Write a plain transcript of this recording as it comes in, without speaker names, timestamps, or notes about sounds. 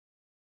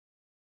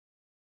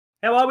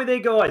How are we there,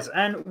 guys?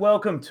 And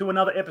welcome to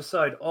another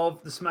episode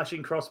of the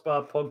Smashing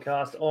Crossbar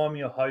podcast. I'm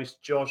your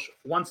host, Josh,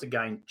 once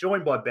again,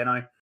 joined by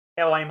Benno.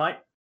 How are you, mate?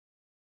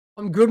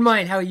 I'm good,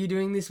 mate. How are you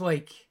doing this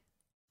week?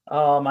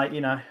 Oh, mate,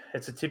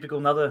 it's a typical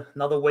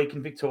another week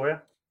in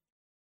Victoria.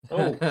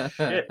 Oh,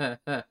 shit.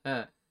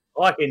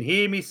 I can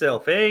hear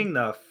myself. Hang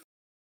the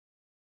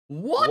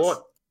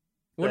What?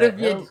 What the have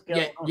you? hell's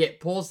going on? Yeah.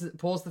 Pause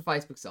the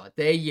Facebook side.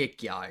 There you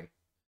go. I'd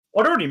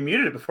already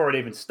muted it before it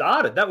even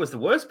started. That was the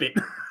worst bit.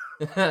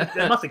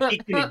 It must have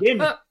kicked in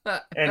again.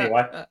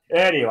 Anyway.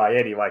 Let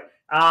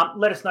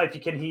us know if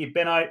you can hear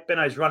Benno.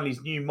 Benno's running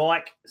his new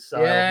mic.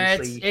 So yeah,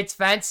 obviously... it's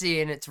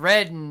fancy and it's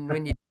red and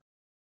when you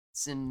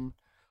and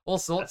all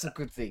sorts of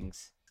good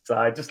things.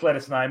 So just let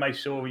us know. Make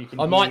sure you can.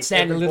 I might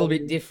sound a little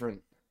bit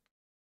different.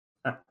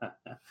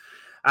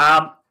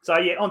 On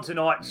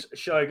tonight's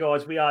show,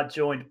 guys, we are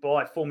joined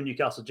by former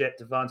Newcastle Jet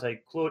Devante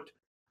Clout.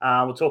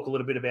 We'll talk a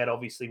little bit about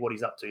obviously what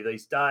he's up to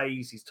these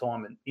days, his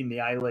time in the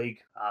A-League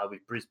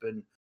with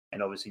Brisbane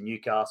and obviously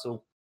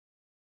Newcastle,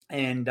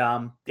 and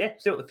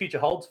see what the future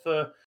holds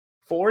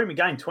for him.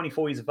 Again,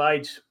 24 years of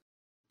age,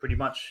 pretty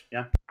much,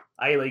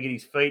 A-League at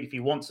his feet if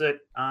he wants it.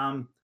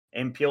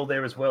 NPL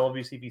there as well,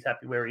 obviously, if he's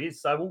happy where he is.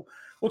 So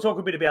we'll talk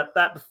a bit about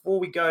that. Before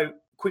we go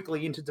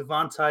quickly into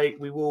Devante,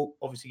 we will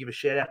obviously give a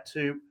shout out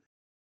to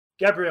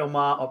Gabriel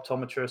Mar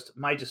Optometrist,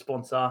 major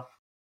sponsor.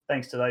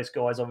 Thanks to those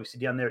guys,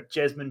 obviously, down there at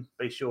Jasmine.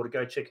 Be sure to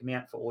go check them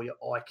out for all your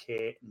eye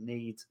care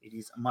needs. It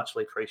is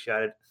muchly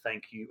appreciated.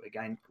 Thank you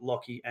again,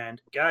 Lockie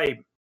and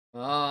Gabe.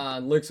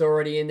 Luke's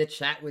already in the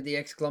chat with the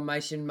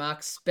exclamation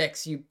mark,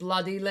 Specs, you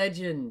bloody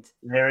legend.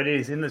 There it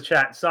is in the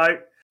chat. So,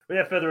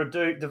 without further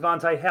ado,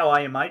 Devante, how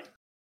are you, mate?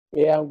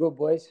 Yeah, I'm good,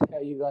 boys. How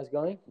are you guys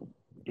going?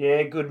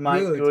 Yeah, good, mate.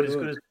 Good. As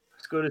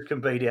good as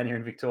can be down here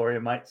in Victoria,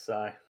 mate.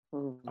 So,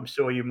 I'm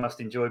sure you must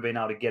enjoy being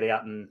able to get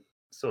out and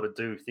sort of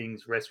do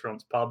things,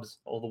 restaurants, pubs,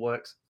 all the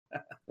works.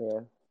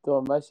 Yeah,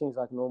 doing most things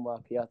like normal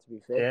up here, to be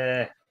fair.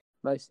 Yeah.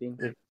 Most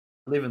things.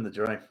 Living the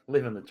dream.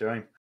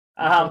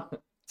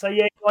 So,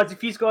 guys,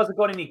 if you guys have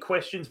got any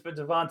questions for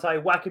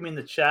Devante, whack them in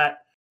the chat.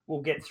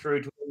 We'll get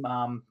through to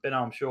him. Ben,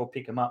 I'm sure will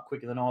pick them up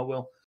quicker than I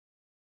will.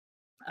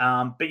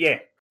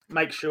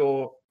 Make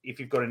sure if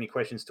you've got any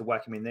questions to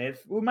whack them in there.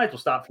 We may as well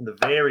start from the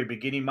very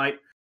beginning, mate.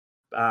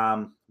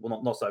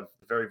 Not so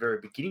very, very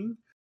beginning.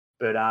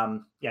 But,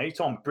 your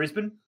time at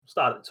Brisbane.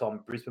 Start at the time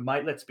at Brisbane,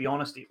 mate. Let's be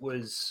honest, it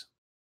was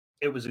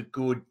a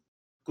good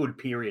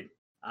period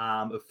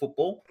of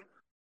football.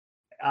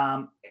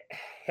 How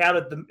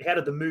did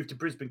the move to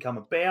Brisbane come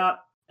about?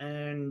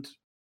 And,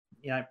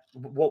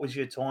 what was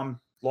your time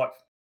like,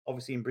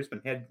 obviously, in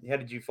Brisbane? How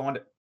did you find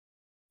it?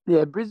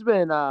 Yeah,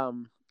 Brisbane, I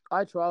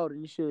trialled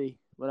initially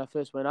when I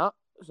first went up.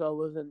 So I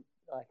wasn't,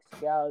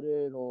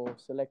 scouted or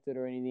selected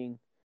or anything.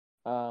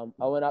 I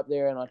went up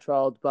there and I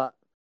trialled, but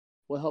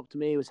what helped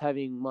me was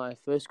having my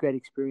first grade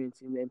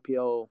experience in the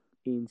NPL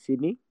in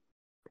Sydney.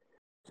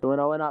 So when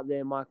I went up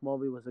there, Mike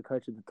Mulvey was the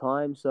coach at the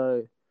time.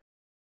 So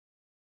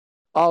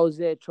I was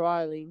there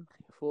trialling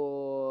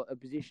for a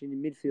position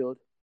in midfield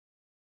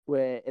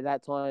where at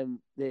that time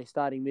their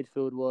starting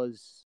midfield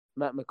was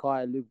Matt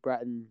Mackay, Luke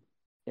Bratton,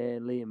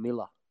 and Liam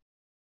Miller,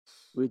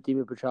 with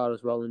Dimi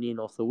Petrados rolling in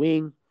off the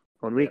wing,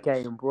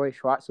 Enrique and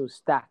Broish, right? So it was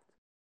stacked.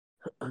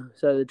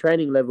 So the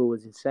training level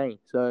was insane.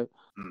 So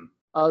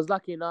I was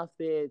lucky enough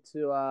there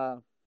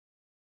to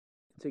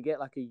get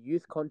like a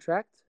youth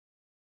contract.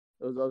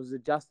 It was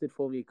adjusted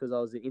for me because I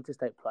was an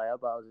interstate player,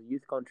 but I was a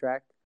youth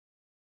contract.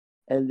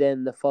 And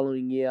then the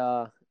following year,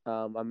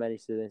 I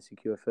managed to then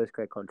secure a first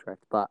grade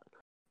contract. But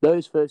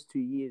those first 2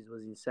 years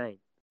was insane.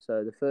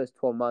 So the first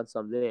 12 months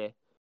I'm there,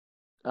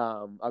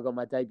 I got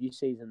my debut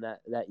season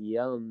that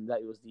year, and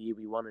that was the year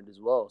we won it as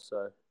well.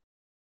 So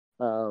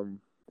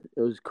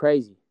it was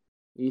crazy.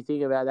 You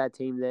think about that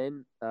team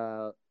then,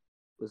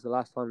 it was the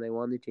last time they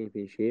won the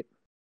championship.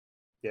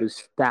 Yep. It was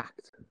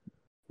stacked.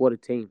 What a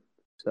team.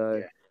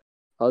 So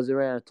I was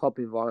around a top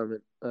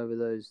environment over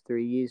those 4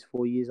 years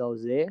I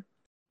was there.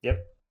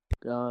 Yep.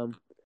 And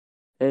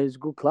it was a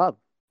good club,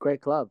 great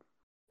club.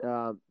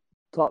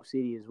 Top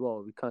city as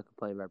well. We can't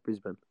complain about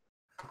Brisbane.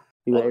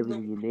 You got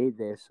everything you need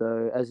there.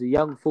 So as a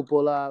young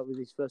footballer with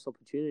his first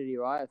opportunity,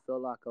 right, I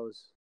felt like I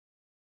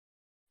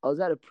was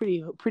at a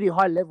pretty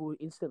high level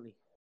instantly,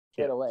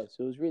 straight away.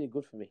 So it was really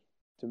good for me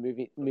to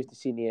move to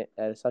Sydney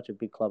at such a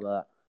big club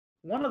like that.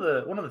 One of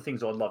the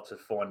things I'd love to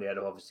find out,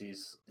 obviously,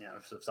 is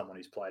if someone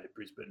who's played at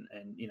Brisbane,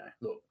 and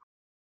look,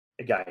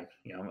 again,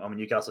 I'm a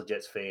Newcastle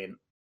Jets fan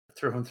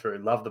through and through.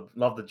 Love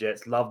the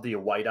Jets, love the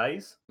away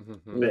days.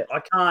 But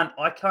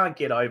I can't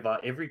get over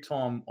every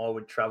time I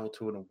would travel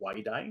to an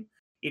away day.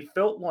 It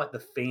felt like the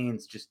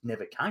fans just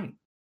never came.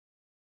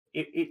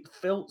 It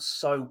felt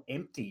so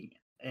empty,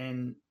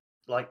 and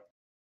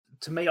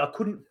to me, I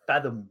couldn't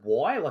fathom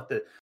why. Like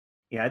the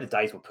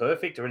days were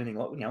perfect or anything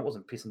like. It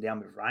wasn't pissing down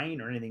with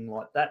rain or anything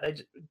like that.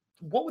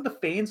 What were the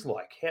fans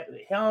like?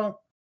 How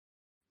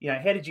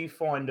did you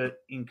find it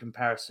in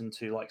comparison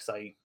to, like,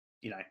 say,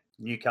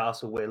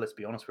 Newcastle, where, let's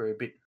be honest, we're a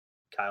bit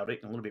chaotic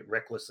and a little bit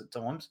reckless at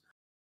times.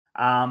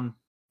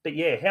 But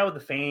yeah, how are the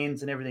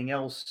fans and everything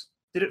else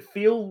did it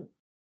feel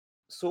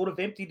sort of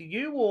empty to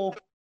you, or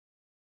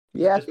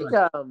Yeah, I just think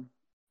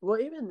well,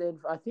 even then,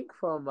 I think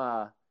from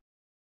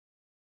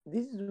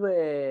this is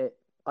where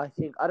I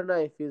think I don't know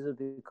if it was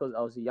because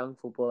I was a young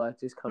footballer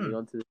just coming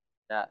onto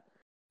that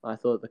I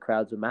thought the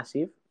crowds were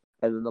massive,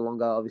 and then the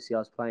longer obviously I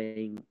was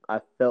playing,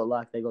 I felt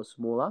like they got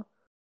smaller,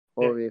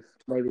 or if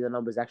maybe the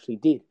numbers actually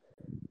did.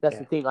 That's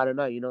the thing. I don't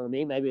know. You know what I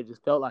mean? Maybe it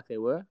just felt like they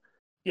were.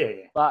 Yeah.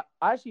 But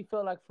I actually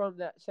felt like from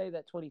that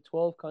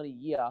 2012 kind of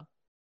year,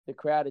 the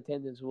crowd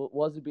attendance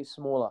was a bit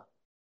smaller,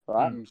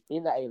 right?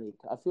 In the A-League.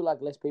 I feel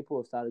like less people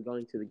have started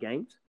going to the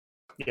games.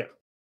 Yeah.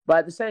 But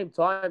at the same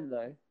time,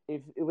 though,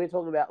 if we're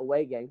talking about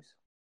away games,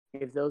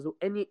 if there was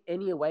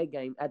any away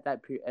game at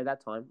that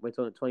time, we're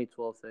talking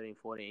 2012, 13,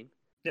 14.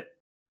 Yep.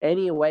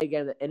 Any away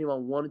game that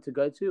anyone wanted to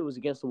go to, it was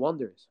against the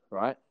Wanderers,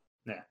 right?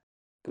 Yeah.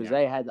 Because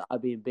they had the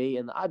IBB,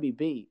 and the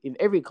IBB, if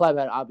every club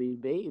had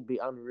IBB, it'd be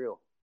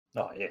unreal.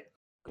 Oh, yeah.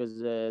 Because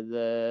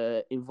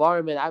the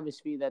environment,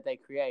 atmosphere that they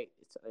create,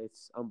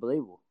 it's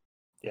unbelievable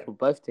for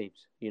both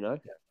teams, you know?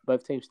 Yeah.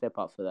 Both teams step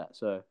up for that.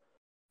 So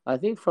I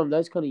think from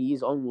those kind of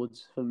years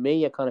onwards, for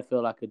me, I kind of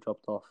feel like it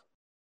dropped off.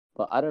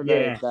 But I don't know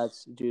if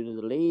that's due to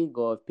the league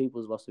or if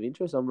people's loss of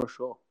interest. I'm not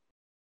sure.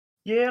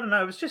 Yeah, I don't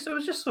know. It was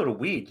just sort of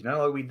weird, you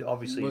know. Like we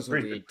obviously it was a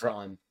weird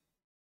time.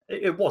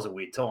 It was a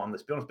weird time,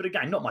 let's be honest. But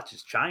again, not much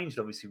has changed.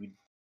 Obviously, we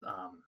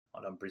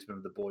I done Brisbane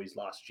with the boys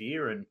last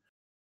year, and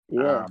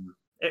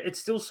it's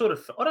still sort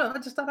of. I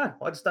just don't know.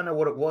 I just don't know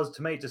what it was.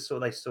 To me, it just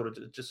sort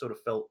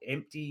of felt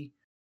empty.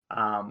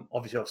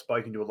 Obviously, I've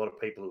spoken to a lot of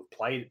people who've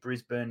played at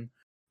Brisbane.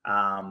 You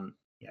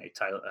know,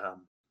 Taylor,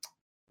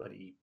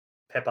 bloody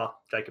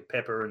Jacob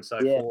Pepper, and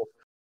so forth.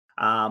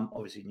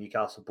 Obviously,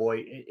 Newcastle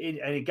boy,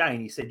 and again,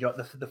 he said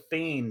the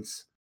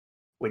fans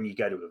when you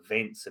go to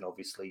events, and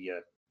obviously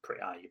your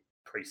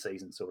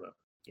pre-season sort of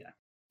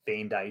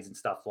fan days and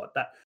stuff like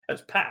that, it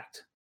was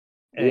packed.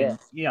 And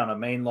you know what I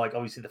mean? Like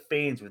obviously the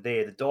fans were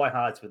there, the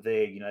diehards were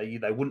there. You know,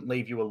 they wouldn't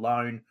leave you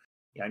alone.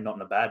 You know, not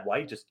in a bad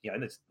way. Just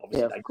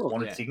obviously they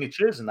wanted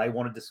signatures and they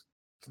wanted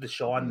to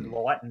shine the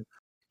light and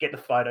get the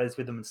photos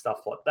with them and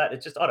stuff like that.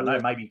 It's just I don't know.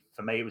 Maybe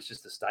for me it was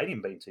just the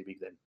stadium being too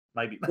big then.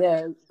 Maybe you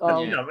know what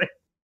I mean?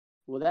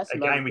 Well, that's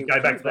again we go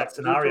back to that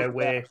scenario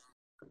where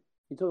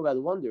you talk about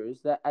the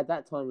Wanderers. That at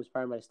that time was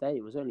Parramatta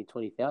Stadium. It was only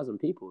 20,000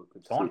 people.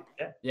 Tiny,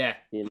 yeah.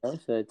 You know,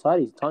 so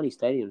tiny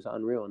stadiums are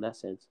unreal in that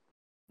sense.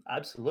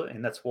 Absolutely,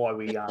 and that's why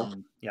we,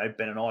 Ben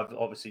and I,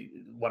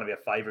 obviously one of our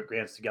favourite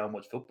grounds to go and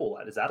watch football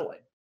at is Adelaide.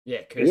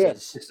 Yeah,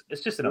 it's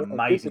just an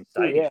amazing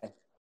stadium.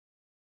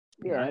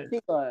 Yeah, I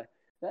think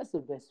that's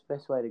the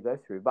best way to go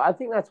through. But I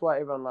think that's why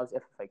everyone loves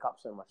FFA Cup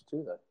so much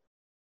too, though.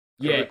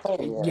 Yeah,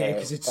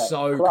 because it's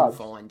so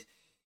confined.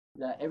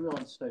 That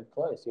everyone's so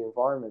close. The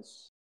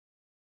environment's,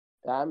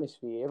 the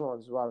atmosphere,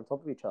 everyone's right on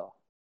top of each other.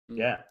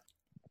 Yeah.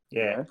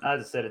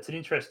 As I said, it's an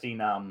interesting.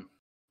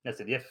 As I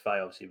said, the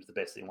FFA obviously was the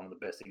best thing, one of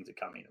the best things that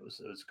come in. It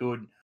was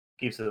good.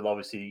 Gives it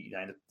obviously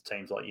the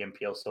teams like the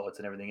NPL sides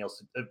and everything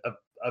else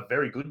a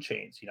very good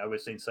chance. You know,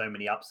 we've seen so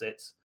many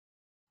upsets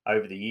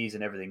over the years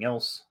and everything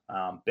else.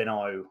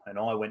 Benno and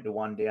I went to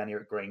one down here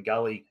at Green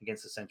Gully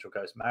against the Central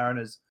Coast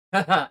Mariners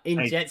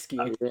in jet ski.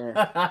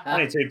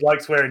 Only two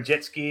blokes wearing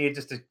jet ski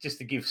just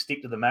to give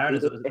stick to the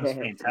Mariners. It was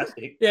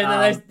fantastic.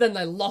 Yeah, then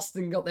they lost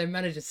and got their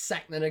manager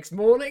sacked the next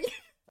morning.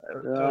 It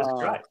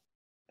was great.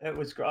 It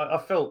was great. I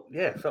felt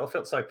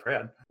so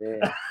proud.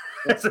 Yeah.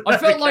 I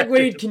felt like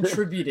we'd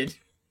contributed.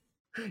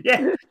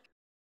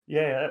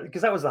 Yeah,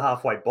 because that was the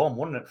halfway bomb,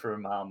 wasn't it?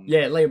 From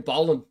Liam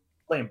Boland.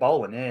 Liam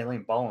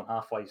Boland,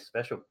 halfway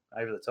special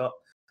over the top.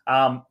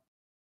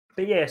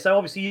 But yeah, so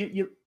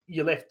obviously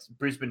you left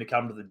Brisbane to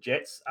come to the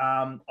Jets.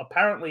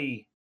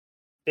 Apparently,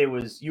 there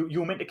was you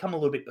were meant to come a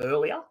little bit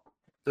earlier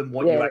than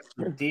what you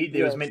actually did.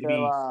 There was meant to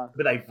be,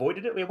 but they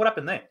voided it. What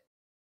happened there?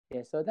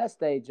 Yeah, so at that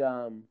stage,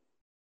 I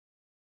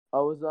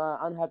was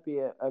unhappy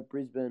at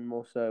Brisbane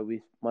more so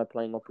with my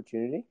playing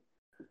opportunity.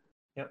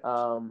 Yep.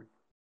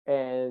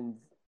 And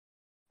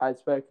I'd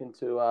spoken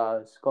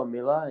to Scott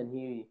Miller, and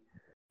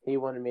he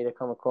wanted me to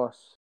come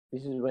across.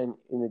 This is when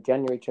in the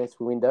January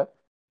transfer window.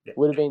 Yep.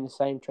 Would have been the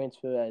same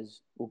transfer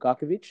as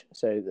Ugarkovic,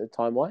 so the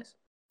time-wise.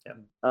 Yep.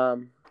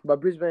 But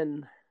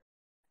Brisbane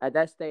at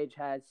that stage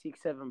had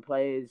 6-7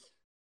 players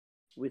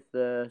with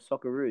the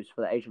Socceroos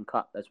for the Asian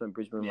Cup. That's when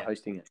Brisbane were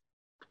hosting it.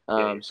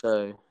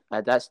 So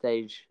at that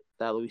stage,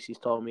 that Lucy's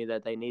told me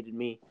that they needed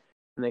me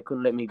and they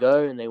couldn't let me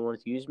go and they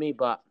wanted to use me.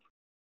 But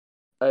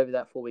over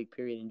that 4-week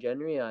period in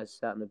January, I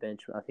sat on the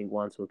bench, I think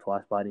once or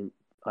twice, but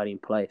I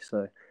didn't play.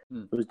 So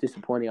it was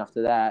disappointing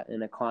after that.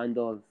 And it kind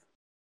of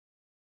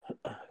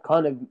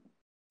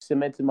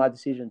cemented my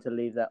decision to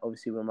leave that,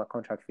 obviously, when my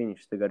contract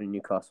finished, to go to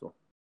Newcastle.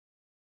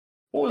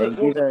 What was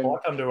it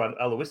like under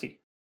Aloisi?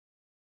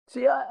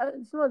 See,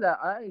 it's not that.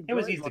 Who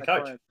was he the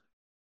coach?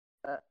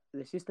 The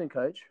assistant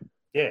coach.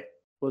 Yeah.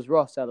 Was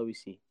Ross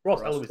Aloisi.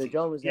 So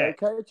John was the head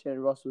coach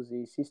and Ross was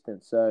the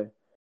assistant. So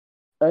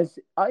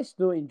I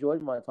still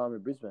enjoyed my time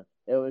at Brisbane.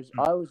 I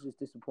was just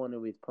disappointed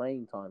with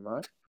playing time,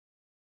 right?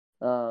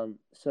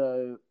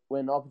 So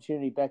when the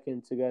opportunity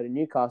beckoned to go to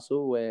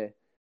Newcastle, where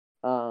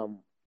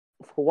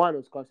for one, it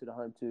was closer to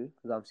home too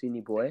because I'm a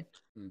Sydney boy,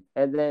 Mm.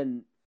 and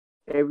then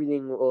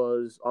everything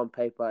was on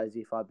paper as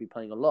if I'd be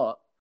playing a lot.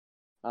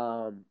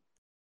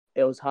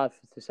 It was hard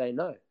to say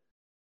no.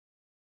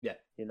 Yeah.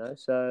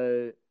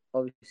 So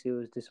obviously it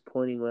was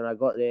disappointing when I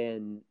got there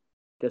and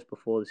just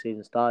before the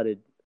season started,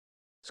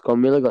 Scott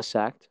Miller got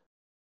sacked.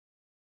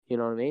 You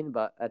know what I mean?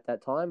 But at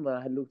that time, when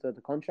I had looked at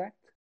the contract,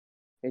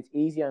 it's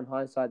easier in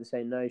hindsight to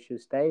say no, he should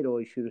have stayed or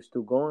he should have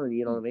still gone.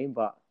 You know what I mean?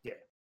 But Yeah.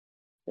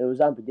 it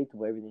was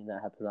unpredictable, everything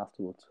that happened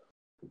afterwards.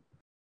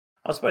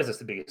 I suppose that's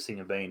the biggest thing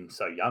of being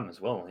so young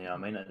as well. You know, I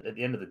mean, at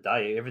the end of the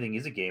day, everything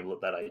is a gamble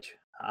at that age.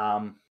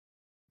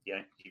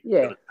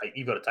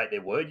 You've got to take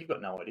their word. You've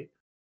got no idea.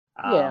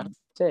 Yeah,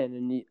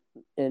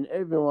 and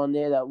everyone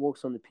there that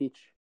walks on the pitch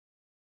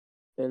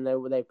and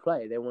they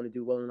play, they want to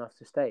do well enough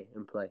to stay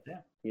and play.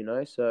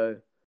 Yeah. So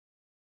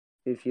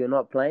if you're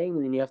not playing,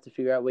 then you have to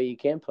figure out where you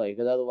can play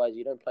because otherwise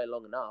you don't play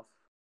long enough.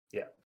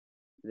 Yeah.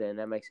 Then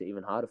that makes it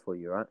even harder for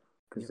you, right?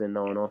 Because then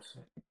no one else.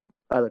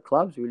 Other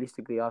clubs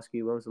realistically ask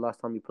you when was the last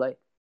time you played.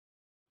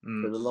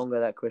 So the longer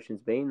that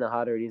question's been, the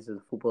harder it is as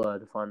a footballer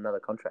to find another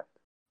contract.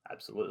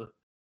 Absolutely.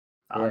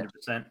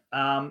 100%.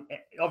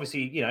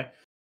 Obviously,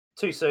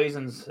 2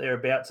 seasons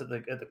thereabouts at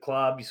the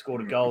club. You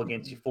scored a goal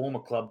against your former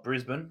club,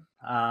 Brisbane.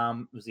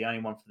 Was the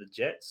only one for the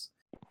Jets.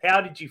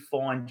 How did you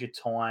find your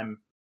time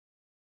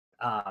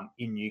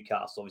in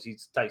Newcastle? Obviously,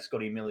 take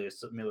Scotty Miller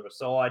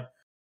aside.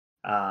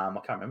 I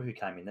can't remember who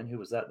came in then. Who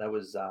was that? That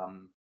was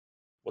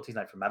what's his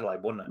name from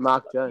Adelaide, wasn't it?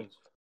 Mark Jones.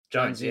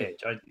 Jones,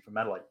 Jonesy from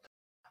Adelaide.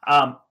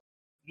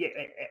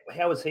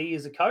 How was he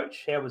as a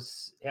coach? How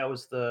was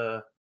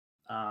the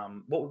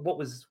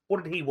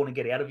what did he want to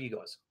get out of you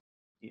guys?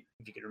 If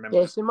you could remember.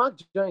 Yeah, so Mark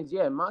Jones, he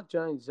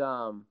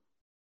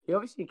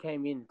obviously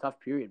came in a tough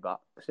period, but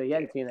so he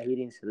had a team that he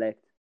didn't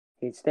select.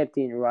 He stepped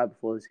in right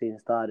before the season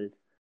started,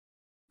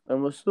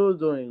 and we're still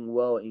doing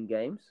well in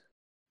games.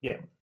 Yeah.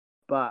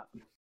 But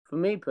for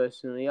me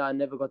personally, I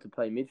never got to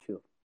play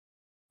midfield.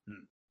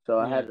 So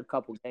I had a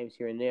couple games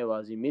here and there where I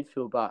was in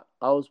midfield, but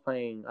I was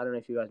playing, I don't know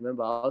if you guys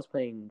remember, I was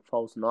playing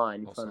false 9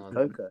 in front of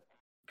Coco.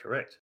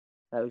 Correct.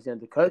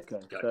 Alexander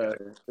Coco. So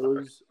it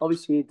was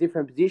obviously a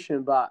different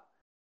position, but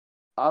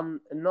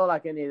I'm not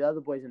like any of the other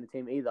boys in the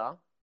team either,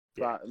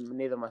 but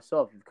neither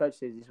myself. If the coach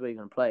says this is where you're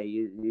going to play,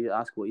 you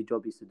ask what your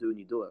job is to do and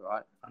you do it,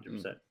 right?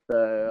 100%.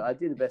 So I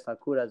did the best I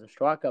could as a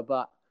striker,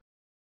 but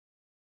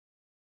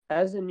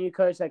as a new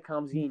coach that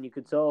comes in, you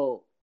could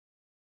tell,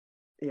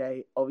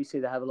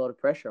 obviously they have a lot of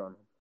pressure on him.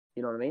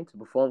 You know what I mean? To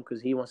perform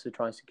because he wants to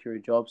try and secure a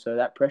job. So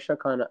that pressure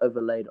kind of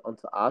overlaid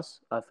onto us,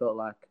 I felt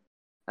like,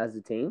 as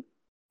a team.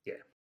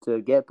 Yeah.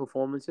 To get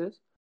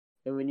performances.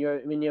 And when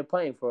you're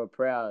playing for a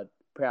proud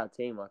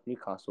team like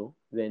Newcastle,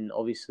 then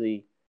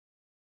obviously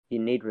you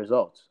need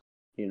results,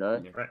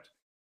 Correct.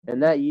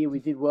 And that year we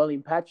did well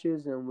in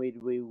patches and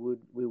we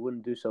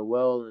wouldn't do so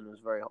well and it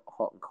was very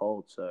hot and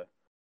cold, so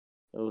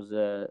it was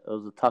a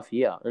tough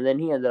year. And then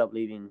he ended up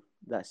leaving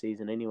that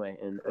season anyway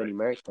and Ernie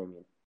Merrick came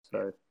in.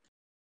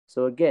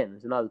 So again,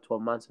 it's another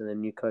 12 months and a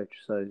new coach,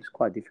 so it's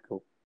quite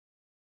difficult.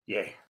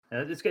 Yeah,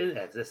 that's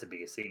the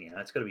biggest thing.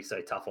 It's got to be so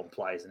tough on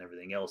players and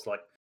everything else. Like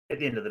at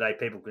the end of the day,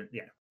 people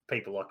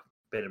like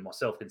Ben and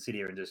myself can sit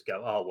here and just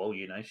go, "Oh well,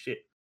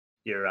 shit,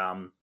 you're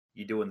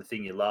doing the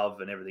thing you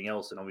love and everything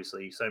else." And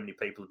obviously, so many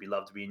people would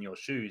love to be in your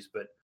shoes.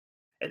 But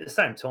at the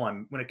same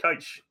time, when a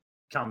coach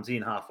comes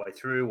in halfway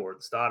through or at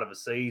the start of a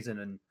season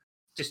and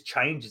just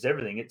changes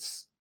everything,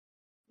 it's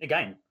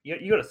again,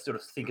 you got to sort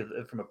of think of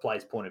it from a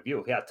player's point of view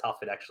of how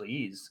tough it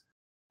actually is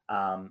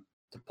to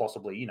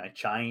possibly,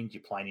 change.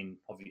 You're playing in,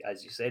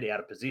 as you said, out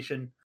of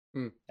position.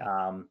 You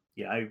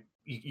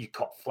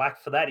cop flack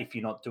for that if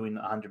you're not doing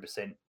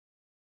 100%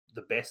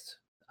 the best.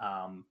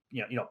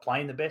 You're not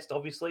playing the best,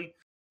 obviously.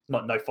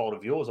 No fault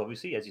of yours,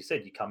 obviously. As you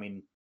said, you come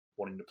in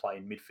wanting to play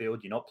in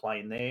midfield. You're not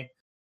playing there.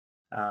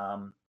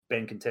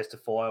 Ben can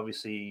testify,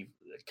 obviously,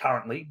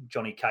 currently,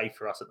 Johnny Kay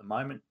for us at the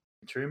moment,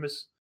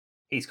 Trumas.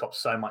 He's got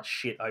so much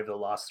shit over the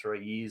last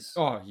 3 years.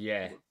 Oh,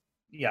 yeah.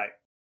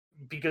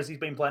 Because he's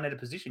been playing out of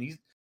position.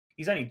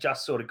 He's only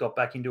just sort of got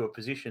back into a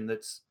position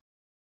that's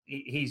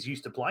he's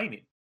used to playing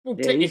in. Well,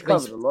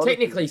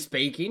 technically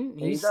speaking,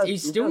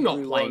 he's still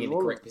not playing in the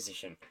correct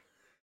position.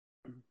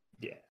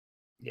 Yeah.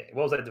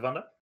 What was that,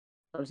 Devunda?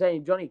 I'm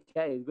saying Johnny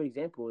Kay, a good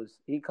example, is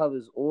he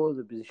covers all of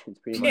the positions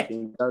pretty much.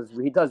 And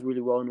he does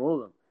really well in all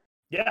of them.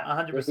 Yeah,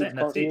 100%.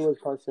 That's it. He was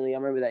constantly, I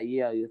remember that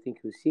year, I think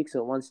he was 6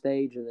 at one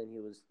stage, and then he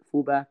was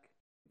fullback.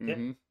 Yeah.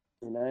 And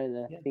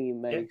I think he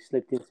maybe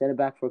slipped in centre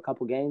back for a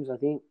couple of games, I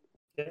think.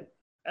 Yeah.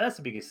 And that's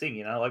the biggest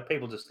thing, like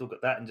people just look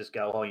at that and just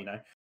go, oh,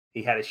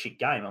 he had a shit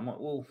game. I'm like,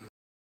 well,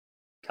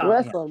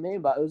 that's what I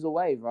mean, but it was a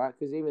wave, right?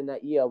 Because even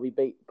that year we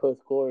beat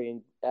Perth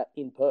Glory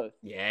in Perth.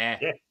 Yeah.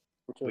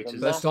 Which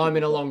is first time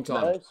in a long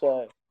time.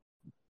 So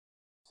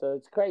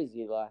it's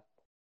crazy. Like,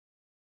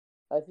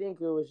 I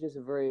think it was just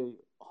a very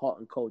hot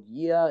and cold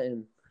year,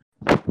 and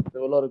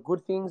there were a lot of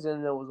good things,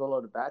 and there was a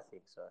lot of bad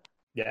things. So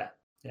yeah.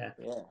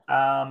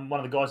 One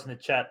of the guys in the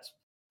chat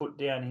put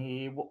down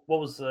here.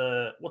 What's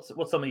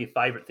some of your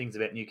favourite things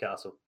about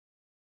Newcastle?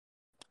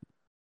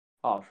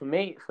 Oh, for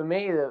me,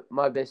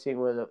 my best thing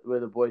were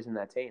the boys in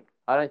that team.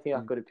 I don't think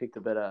I could have picked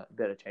a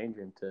better change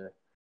room to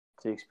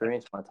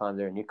experience my time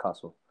there in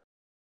Newcastle.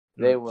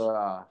 They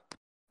were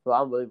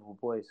unbelievable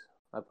boys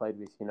I played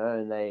with,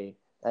 and they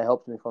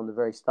helped me from the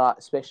very start,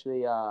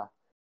 especially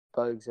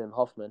Bogues and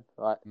Hoffman,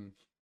 right?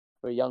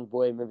 For a young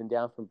boy moving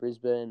down from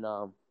Brisbane,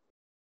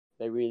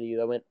 they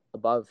went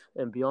above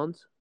and beyond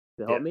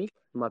to help me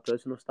in my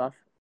personal stuff,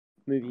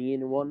 moving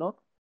in and whatnot.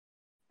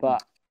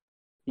 But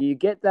you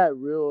get that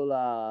real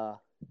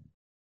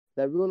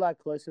like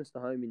closeness to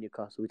home in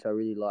Newcastle, which I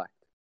really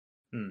liked.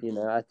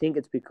 I think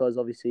it's because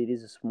obviously it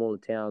is a smaller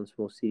town,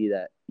 small city,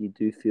 that you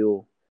do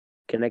feel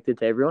connected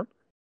to everyone.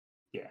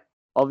 Yeah.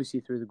 Obviously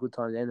through the good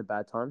times and the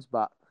bad times,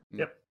 but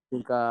I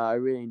think I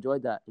really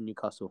enjoyed that in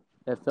Newcastle.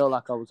 It felt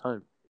like I was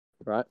home,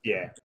 right?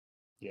 Yeah.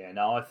 Yeah.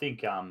 No, I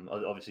think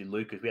obviously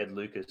we had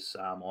Lucas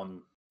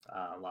on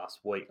last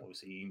week.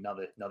 Obviously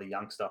another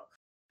youngster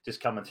just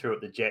coming through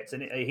at the Jets,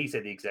 and he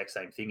said the exact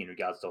same thing in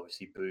regards to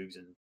obviously Boogs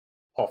and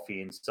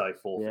Hoffy and so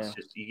forth. Yeah. It's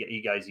just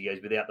he goes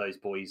without those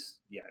boys,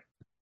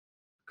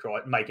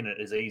 making it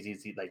as easy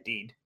as they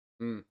did.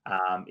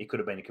 It could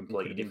have been a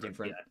completely different.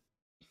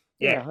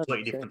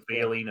 Completely different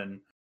feeling,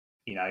 and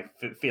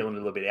feeling a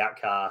little bit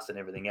outcast and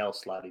everything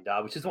else,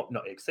 la-di-da, which is not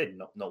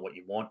what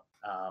you want.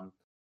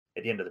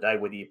 At the end of the day,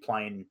 whether you're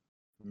playing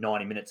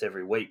 90 minutes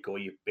every week or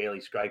you're barely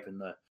scraping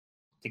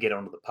to get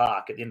onto the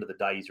park, at the end of the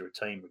day, you're a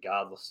team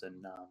regardless,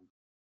 and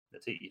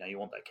that's it. You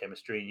want that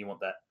chemistry and you want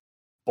that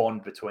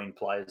bond between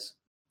players.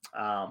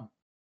 I've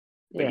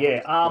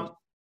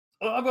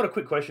got a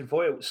quick question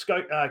for you,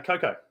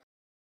 Coco.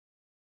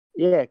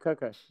 Yeah,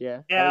 Coco.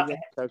 Yeah.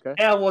 Coco.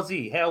 How was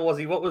he?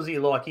 What was he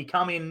like? He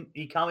come in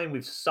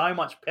with so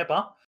much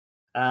pepper.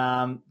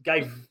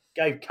 Gave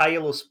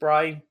Kale a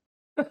spray.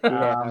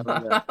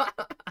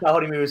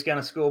 Told him he was going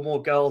to score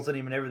more goals than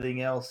him and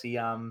everything else. He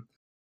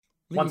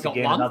once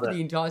again one for the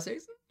entire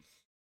season.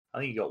 I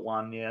think he got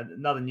one. Yeah,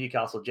 another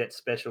Newcastle Jets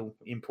special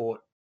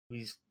import.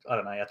 I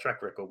don't know. Our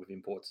track record with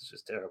imports is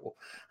just terrible.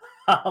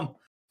 How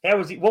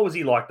was he? What was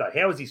he like though?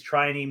 How was his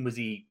training? Was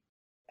he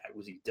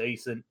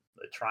decent?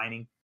 The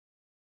training.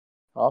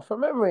 From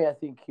memory, I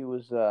think he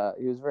was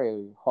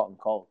very hot and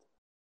cold.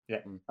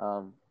 Yeah.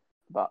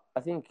 But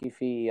I think if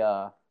he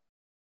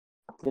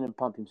didn't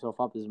pump himself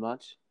up as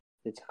much,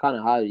 it's kind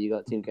of hard. You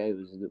got Tim Cahill,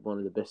 who's one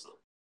of the best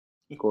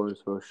scorers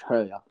for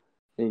Australia.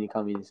 Then you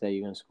come in and say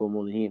you're going to score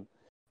more than him,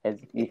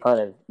 and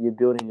you're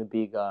building a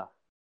big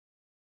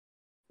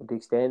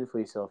standard for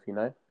yourself,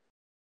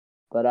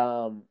 But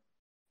I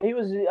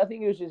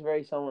think he was just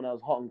very someone that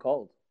was hot and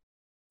cold.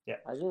 Yeah.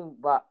 I think,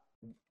 but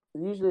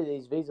usually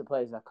these visa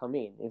players that come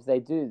in, if they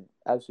do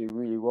absolutely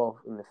really well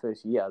in the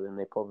first year, then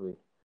they're probably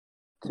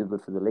too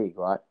good for the league,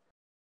 right?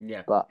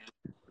 Yeah. But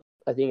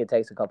I think it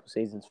takes a couple of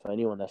seasons for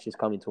anyone that's just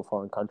come into a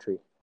foreign country.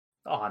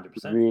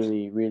 100%.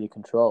 Really, really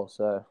control.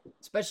 So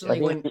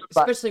especially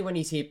when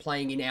he's here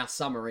playing in our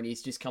summer and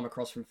he's just come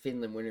across from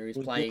Finland when he was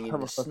playing in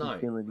the snow.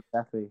 Finland,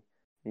 exactly.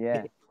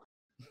 Yeah.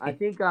 I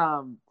think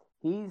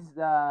he's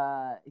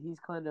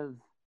kind of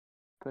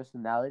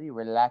personality,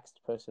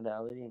 relaxed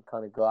personality and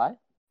kind of guy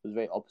was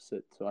very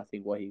opposite to I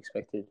think what he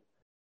expected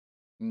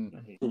in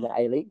the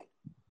A-League.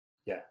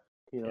 Yeah.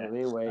 You know what I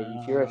mean? Where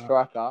if you're a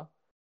striker,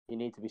 you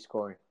need to be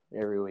scoring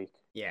every week.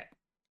 Yeah.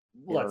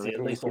 Well, that's it.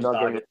 At least on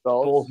target.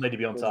 Balls need to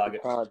be on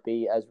target. You can't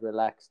be as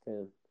relaxed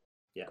and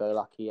go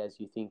lucky as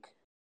you think.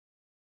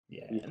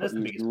 Yeah, and that's the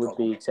biggest would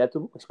problem. Be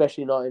acceptable,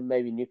 especially not in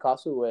maybe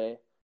Newcastle where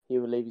he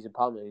would leave his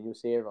apartment and you'll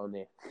see everyone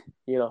there.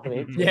 You know what I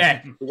mean?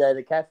 Yeah. You go to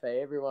the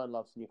cafe, everyone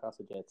loves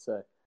Newcastle Jets, so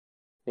I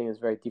think it's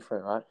very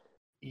different, right?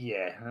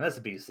 Yeah, and that's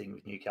the biggest thing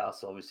with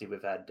Newcastle. Obviously,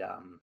 we've had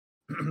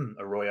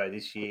Arroyo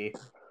this year.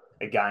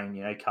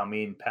 Again, come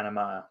in,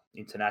 Panama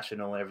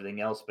International and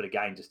everything else, but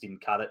again, just didn't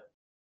cut it.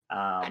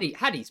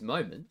 Had his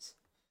moments.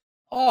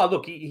 Oh,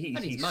 look,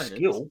 his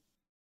skill.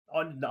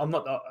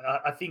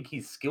 I think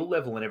his skill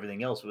level and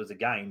everything else was,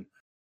 again,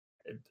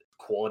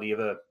 quality of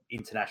a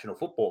international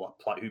footballer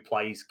who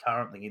plays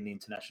currently in the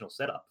international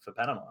setup for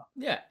Panama.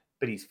 Yeah.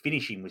 But his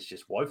finishing was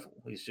just woeful.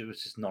 It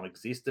was just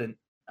non-existent.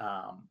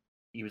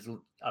 He was, I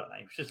don't know,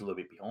 he was just a little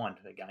bit behind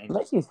again. It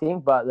makes you think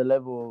about the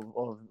level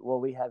of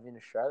what we have in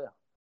Australia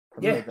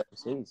compared to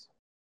overseas.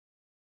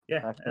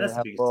 Yeah, and that's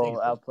the biggest thing.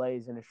 Our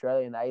players in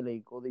Australia and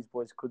A-League, all these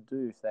boys could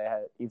do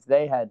if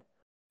they had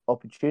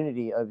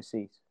opportunity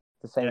overseas.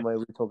 The same way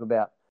we talk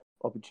about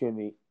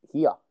opportunity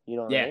here. You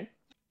know what I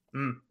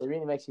mean? It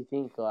really makes you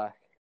think like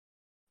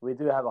we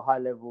do have a high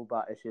level,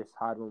 but it's just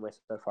hard when we're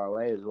so far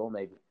away as well.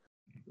 Maybe.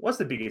 What's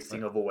the biggest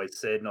thing I've always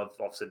said, and I've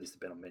said this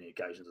on many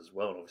occasions as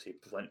well, and obviously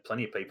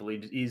plenty of people,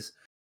 is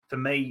for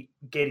me,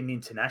 getting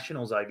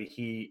internationals over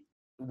here,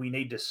 we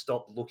need to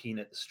stop looking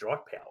at the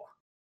strike power.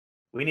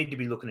 We need to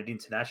be looking at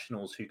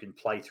internationals who can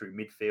play through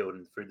midfield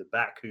and through the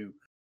back, who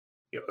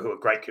are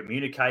great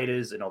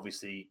communicators and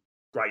obviously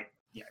great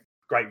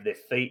with their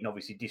feet and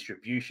obviously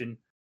distribution.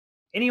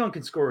 Anyone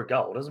can score a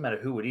goal. It doesn't matter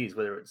who it is,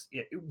 whether it's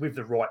with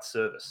the right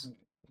service.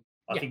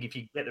 I think if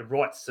you get the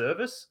right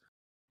service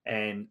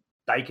and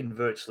they can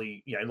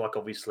virtually, like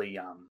obviously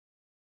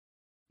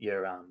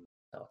your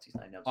what's his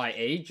name now?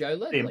 I.e. Joe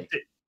Ledley.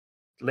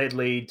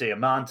 Ledley,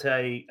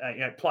 Diamante,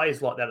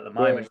 players like that at the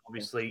moment,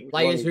 obviously.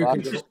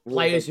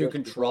 Players who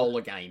control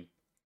a game.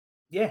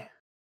 Yeah,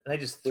 they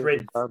just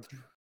thread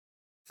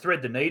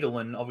the needle,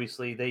 and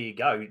obviously there you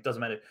go. It doesn't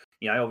matter,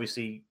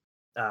 obviously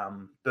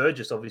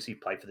Burgess obviously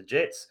played for the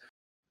Jets,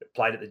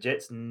 played at the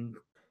Jets, and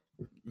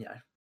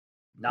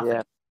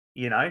nothing,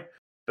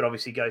 but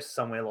obviously goes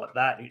somewhere like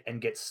that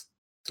and gets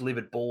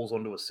delivered balls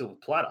onto a silver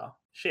platter.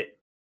 Shit,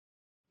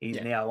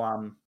 he's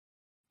now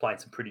playing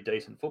some pretty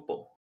decent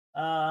football.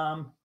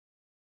 What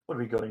have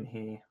we got in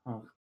here?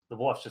 Oh, the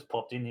wife's just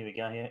popped in. Here we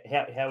go.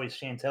 Yeah. How is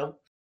Chantel?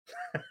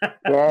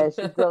 Yeah,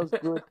 she does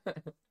good.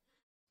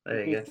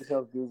 There She you keeps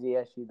herself busy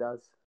as she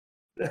does.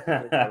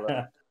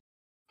 go.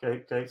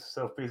 Keeps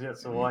herself busy.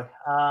 That's the way.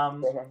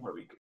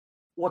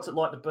 What's it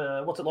like to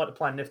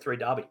play an F3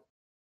 derby?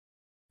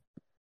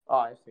 Oh,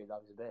 F3 that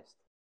was the best.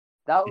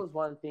 That was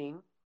one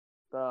thing.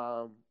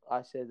 I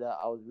said that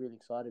I was really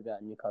excited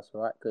about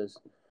Newcastle, right? Because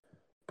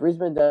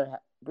Brisbane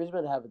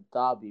have a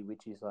derby,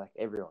 which is like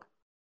everyone,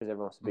 because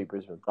everyone wants to beat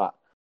Brisbane. But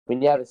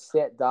when you have a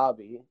set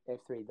derby,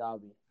 F3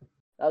 derby,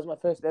 that was my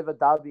first ever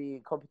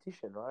derby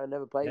competition, right? I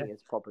never played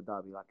against proper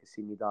derby, like a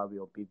Sydney derby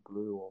or Big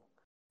Blue or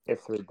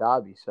F3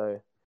 derby.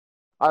 So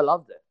I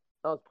loved it.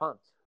 I was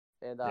pumped.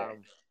 And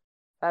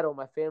had all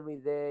my family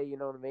there, you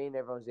know what I mean?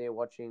 Everyone's there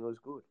watching. It was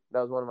good.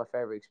 That was one of my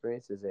favourite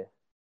experiences there.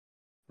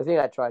 I think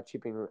I tried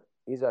chipping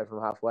Izzo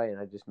from halfway and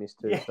I just missed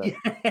too. So.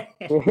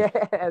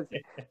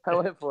 I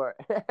went for it.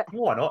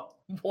 Why not?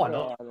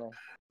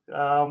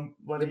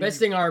 The best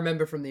thing I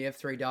remember from the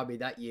F3 derby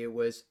that year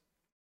was,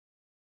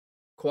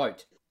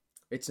 quote,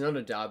 "It's not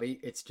a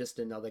derby, it's just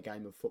another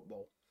game of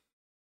football."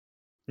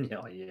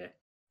 Oh, yeah.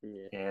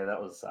 Yeah,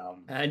 that was...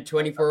 and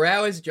 24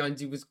 hours,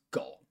 Jonesy was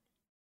gone.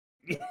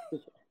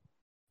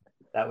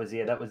 That was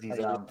his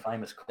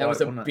famous quote. That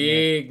was a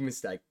big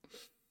mistake.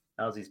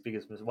 That was his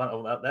biggest mistake.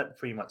 That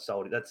pretty much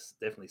sold it. That's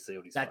definitely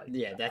sealed his fate.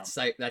 Yeah, that's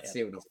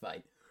sealed his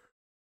fate.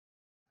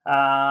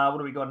 What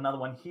do we got? Another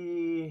one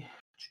here.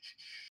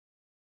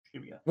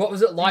 Here we go. What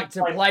was it like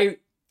to play?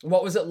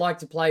 What was it like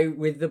to play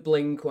with the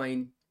Bling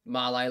Queen,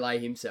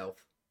 Malele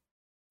himself?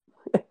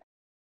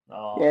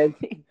 Yeah,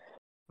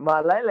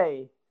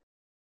 Malele,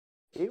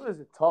 he was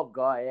a top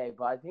guy,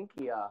 but I think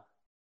he's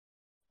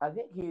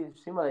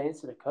similar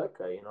into the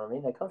Coco. You know what I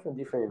mean? They come from a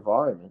different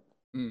environment.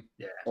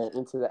 Yeah. And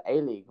into the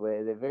A-League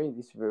where they're very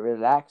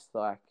relaxed,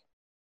 like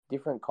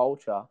different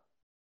culture,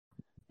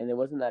 and there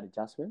wasn't that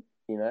adjustment,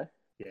 Yeah.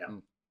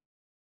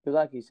 Because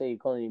like you say, you're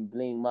calling him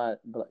Bling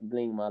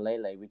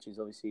Malele, which is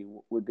obviously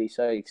would be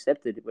so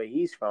accepted where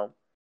he's from.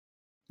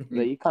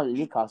 But you come to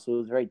Newcastle, it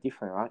was very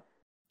different, right?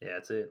 Yeah,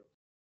 that's it.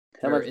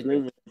 How much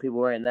bling people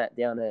wearing that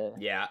down there?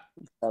 Yeah.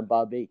 On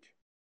Bar Beach.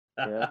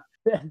 So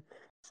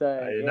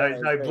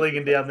no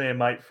blinging down there,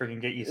 mate. Freaking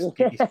get your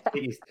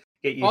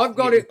I've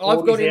got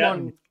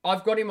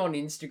him on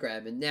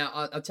Instagram, and now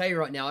I'll tell you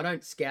right now, I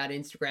don't scout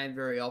Instagram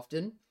very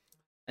often,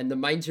 and the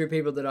main two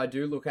people that I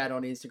do look at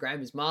on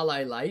Instagram is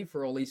Malele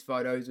for all these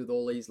photos with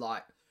all these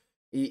like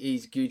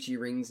his Gucci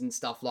rings and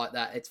stuff like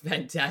that. It's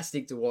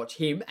fantastic to watch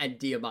him and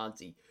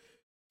Diamante,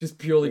 just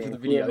purely for the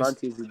videos.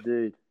 Diamante's a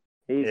dude.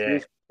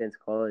 He's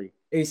quality.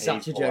 He's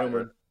such a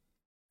gentleman.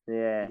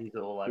 Yeah, he's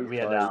all over.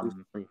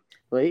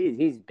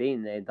 He's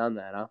been there, done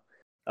that, huh?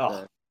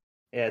 Oh,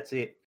 yeah, that's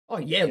it. Oh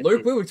yeah,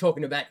 Luke, we were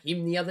talking about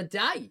him the other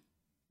day.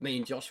 Me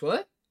and Josh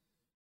were.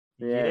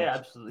 Yeah,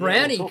 absolutely.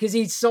 Brownie, because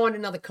he signed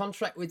another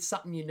contract with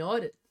Sutton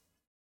United.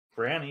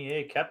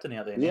 Brownie, captain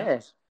out there now.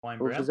 Yeah. Wayne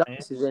Brown.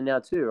 Is there now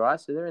too, right?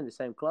 So they're in the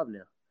same club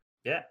now.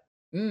 Yeah.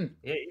 Yeah,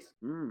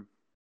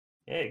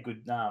 Yeah,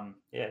 good. No,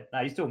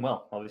 he's doing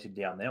well. Obviously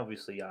down there.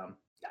 Obviously, I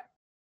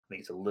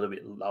think it's a little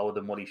bit lower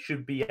than what he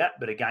should be at.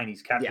 But again,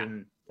 he's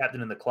captain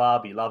in the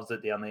club. He loves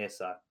it down there.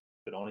 So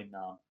good on him.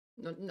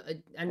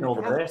 And all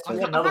the best. I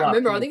can't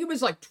remember. I think it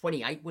was like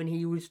 28 when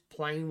he was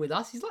playing with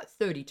us. He's like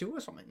 32 or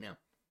something now.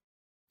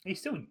 He's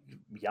still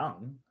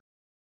young.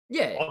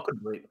 Yeah.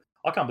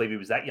 I can't believe he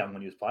was that young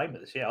when he was playing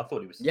with us. Yeah, I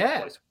thought he was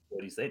close to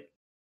what he said.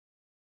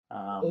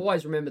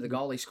 Always remember the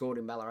goal he scored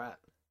in Ballarat.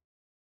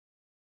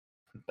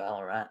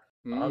 Ballarat.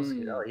 That was a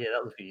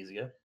few years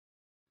ago.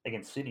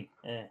 Against Sydney.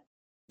 Yeah.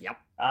 Yep.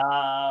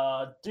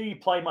 Do you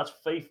play much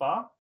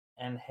FIFA?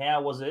 And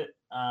how was it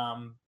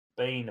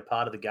being a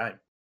part of the game?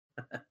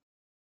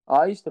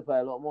 I used to play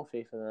a lot more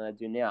FIFA than I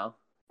do now.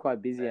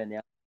 Quite busier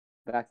now.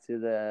 Back to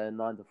the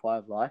 9 to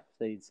 5 life,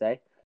 so you'd say.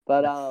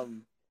 But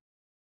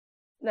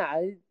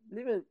living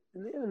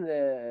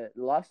the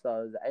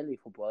lifestyle as an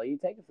A-League footballer, you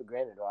take it for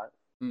granted, right?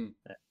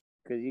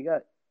 Because you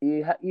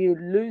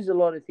lose a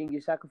lot of things,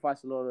 you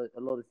sacrifice a lot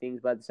of things,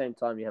 but at the same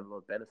time you have a lot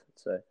of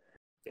benefits. So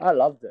I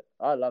loved it.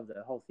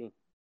 The whole thing.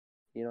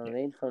 You know what I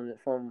mean?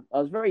 From I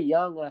was very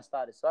young when I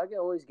started, so I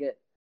always get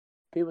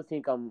people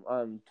think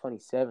I'm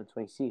 27,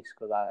 26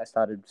 because I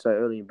started so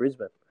early in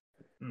Brisbane.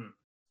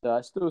 So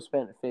I still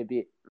spent a fair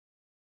bit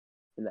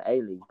in the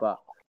A-League,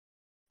 but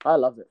I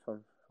loved it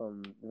from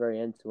the very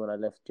end to when I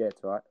left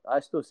Jets, right? I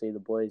still see the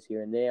boys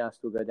here and there. I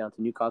still go down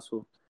to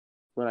Newcastle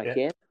when I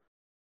can.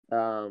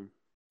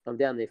 I'm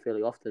down there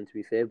fairly often, to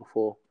be fair,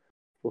 before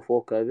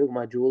COVID.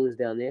 My jeweller's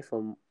down there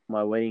from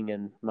my wedding,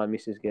 and my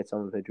missus gets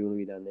some of her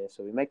jewellery down there.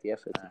 So we make the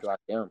effort to drive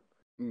down.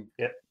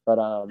 Yeah. But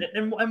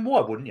and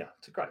why wouldn't you?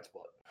 It's a great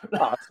spot.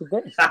 Oh, it's the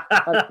best.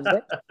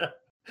 100%.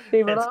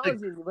 See, when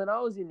I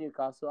was in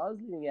Newcastle, I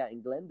was living out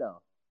in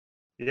Glendale.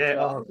 Yeah, so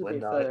I was a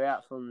bit further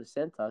out from the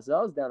centre, so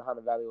I was down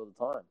Hunter Valley all the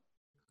time.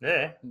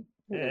 Yeah,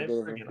 a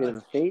bit of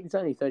a feed. It's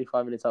only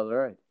 35 minutes over the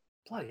road.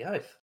 Bloody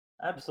oath.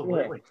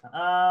 Absolutely.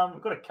 Yeah.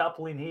 We've got a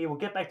couple in here. We'll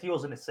get back to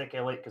yours in a sec,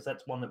 Elliot, because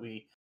that's one that we're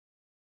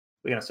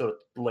going to sort of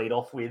lead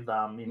off with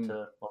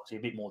into obviously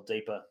a bit more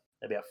deeper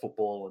about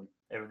football and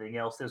everything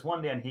else. There's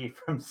one down here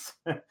from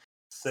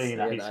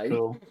CNA. It's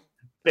cool.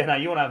 Benno,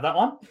 you want to have that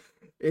one?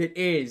 It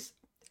is.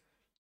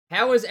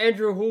 How is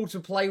Andrew Hall to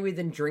play with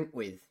and drink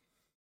with?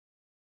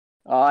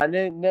 I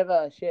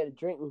never shared a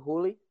drink with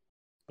Hooley.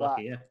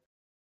 Lucky, yeah.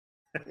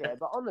 Yeah,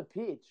 but on the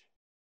pitch,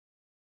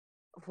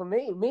 for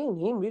me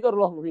and him, we got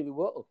along really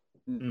well.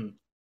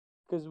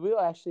 Because we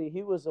were actually,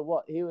 he was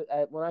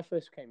when I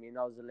first came in,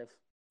 I was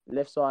a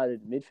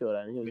left-sided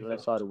midfielder, and he was a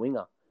left-sided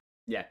winger.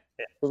 Yeah.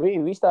 So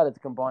we started to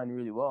combine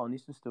really well, and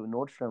this was still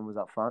Nordstrom was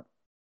up front.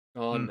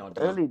 Oh, no.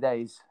 Early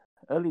days,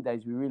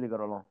 we really got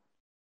along.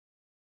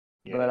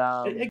 Yeah.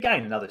 But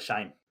again, another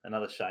shame.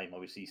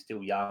 Obviously, he's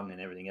still young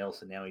and everything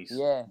else, and now he's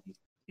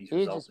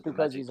just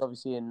because he's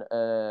obviously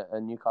a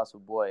Newcastle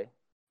boy.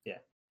 Yeah.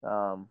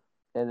 And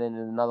then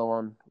there's another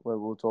one where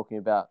we were talking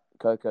about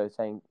Coco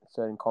saying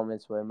certain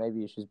comments where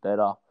maybe it's just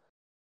better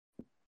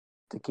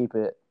to keep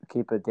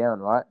it down,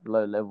 right,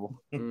 low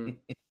level,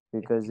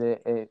 because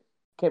it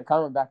kept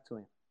coming back to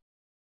him.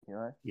 You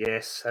know?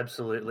 Yes,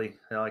 absolutely.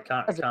 No, I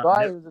can't. As a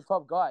guy, he was a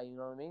top guy. You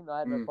know what I mean? I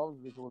had no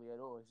problems with Hooley at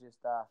all. It's just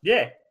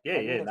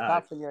It's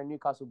tough when you're a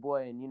Newcastle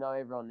boy and you know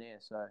everyone there.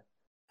 So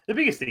the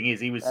biggest thing is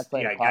he was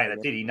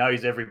he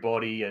knows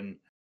everybody and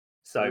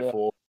so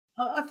forth.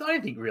 I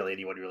don't think really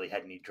anyone really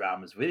had any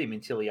dramas with him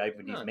until he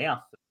opened his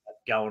mouth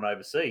going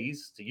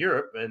overseas to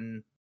Europe,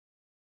 and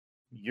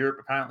Europe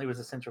apparently was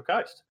the Central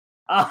Coast.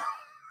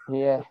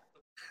 Yeah,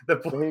 the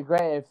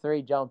great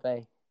F3 jump,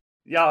 eh?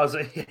 Yeah,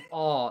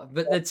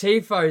 but the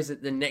tifos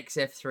at the next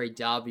F3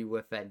 derby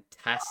were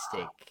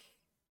fantastic.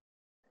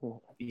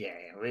 Yeah,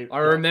 I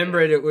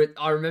remember it.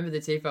 I remember the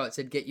tifo. It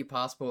said, "Get your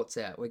passports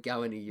out. We're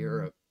going to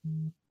Europe."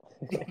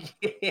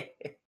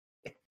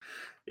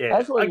 Yeah,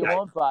 that's what you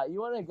want, but you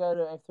want to go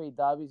to F3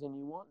 derbies and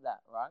you want that,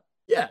 right?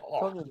 Yeah.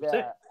 Talking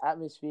about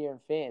atmosphere and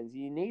fans,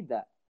 you need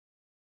that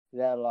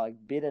like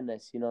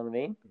bitterness. You know what I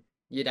mean?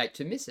 You'd hate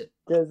to miss it.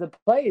 Because the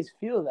players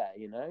feel that,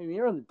 you know.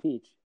 You're on the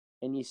pitch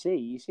and you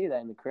see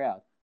that in the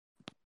crowd.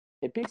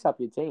 It picks up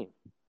your team.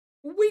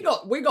 We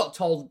got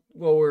told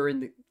while we were in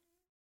the.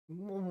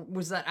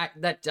 Was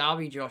that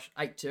derby, Josh?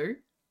 8-2.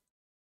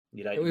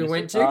 We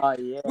went to. Oh,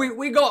 yeah.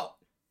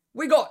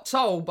 We got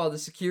told by the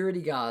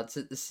security guards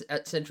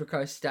at Central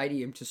Coast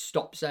Stadium to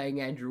stop saying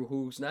Andrew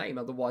Hall's name,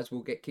 otherwise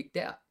we'll get kicked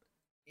out.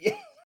 Yeah.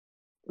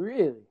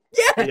 Really?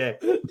 Yeah.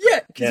 Yeah,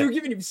 because we were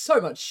giving him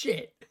so much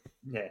shit.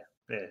 Yeah.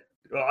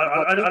 Well,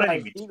 I don't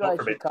think you guys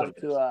should come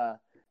to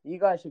you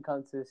guys should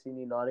come to the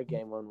Sydney United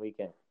game one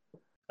weekend.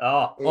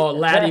 Oh,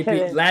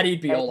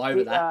 Laddie'd be all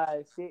over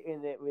that. Sit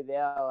in it with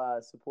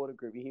our supporter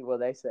group. You hear what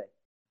they say?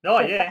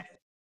 Oh yeah.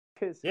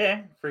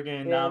 Yeah,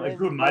 friggin' a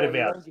good mate of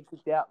ours. You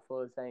kicked out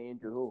for saying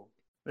Andrew Hall.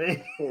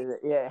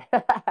 Yeah.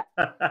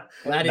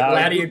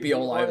 Laddie would be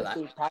all over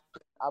that.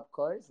 Up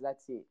close,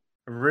 that's it.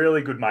 A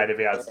really good mate of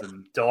ours,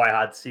 and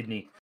diehard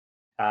Sydney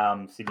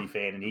fan,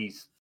 and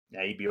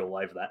he'd be all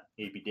over that.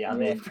 He'd be down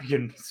there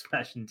friggin'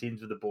 smashing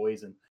tins with the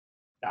boys, and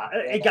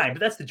again, but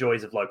that's the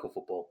joys of local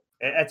football.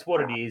 That's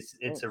what it is.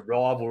 It's a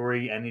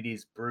rivalry, and it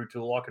is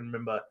brutal. I can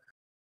remember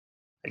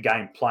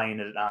again playing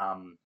at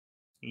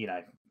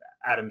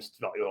Adams.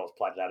 I was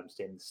played at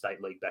Adamstown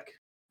State League back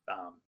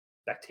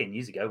 10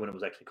 years ago when it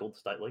was actually called the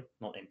State League,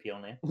 not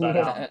NPL now.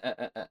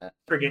 But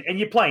friggin', and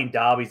you're playing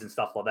derbies and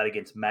stuff like that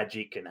against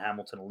Magic and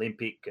Hamilton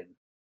Olympic and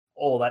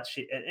all that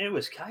shit, and it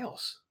was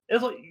chaos.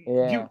 It was like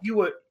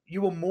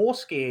you were more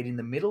scared in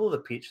the middle of the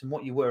pitch than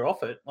what you were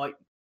off it. Like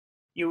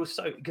you were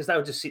because they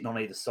were just sitting on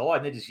either side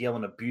and they're just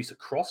yelling abuse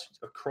across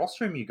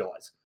from you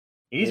guys.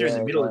 Easier in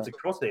the middle, it's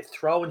across. They're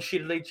throwing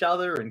shit at each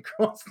other and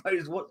cross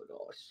those. Oh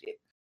shit!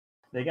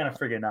 They're gonna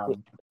friggin'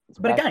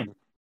 But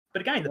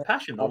again, the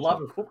passion, the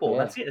love of football.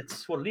 That's it.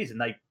 It's what it is. And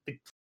the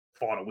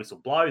final whistle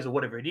blows or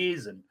whatever it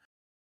is, and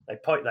they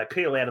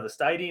peel out of the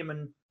stadium,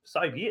 and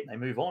so be it. And they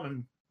move on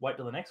and wait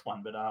till the next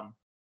one. But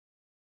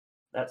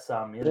that's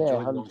the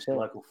joy of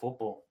local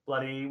football.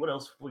 Bloody, what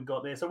else we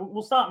got there? So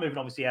we'll start moving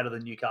obviously out of the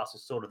Newcastle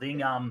sort of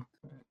thing.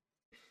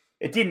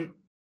 It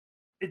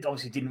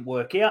obviously didn't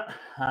work out.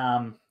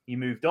 You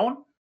moved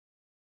on.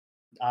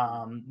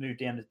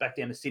 Moved back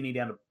down to Sydney,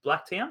 down to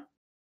Blacktown.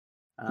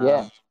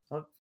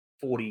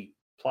 40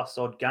 plus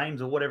odd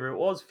games or whatever it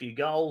was, a few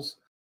goals,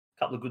 a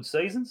couple of good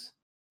seasons.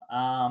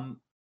 And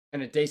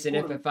a decent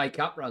FFA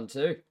Cup run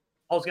too.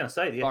 I was going to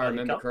say, if I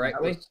remember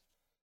correctly.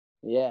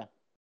 Yeah.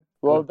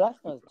 Well, that's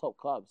one of the top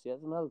clubs. Yeah,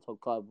 that's another top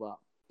club. But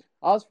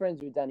I was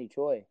friends with Danny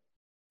Choi.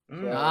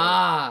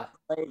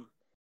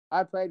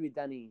 I played with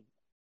Danny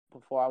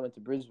before I went to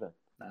Brisbane.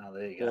 Oh,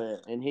 there you go.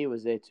 And he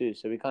was there too,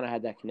 so we kind of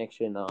had that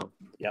connection.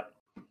 Yep.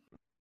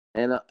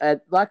 And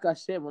like I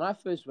said, when I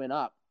first went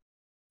up,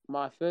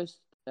 my first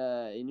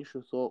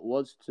initial thought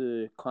was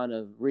to kind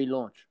of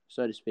relaunch,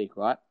 so to speak,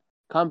 right?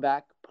 Come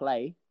back,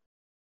 play,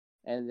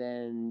 and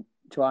then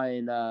try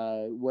and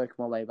work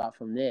my way back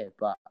from there.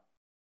 But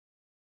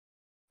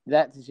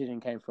that decision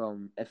came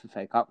from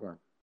FFA Cup run.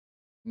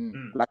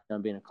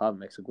 Blacktown being a club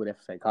makes a good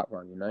FFA Cup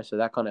run, you know? So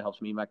that kind of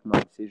helps me make my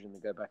decision to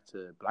go back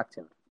to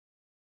Blacktown.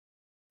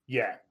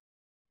 Yeah.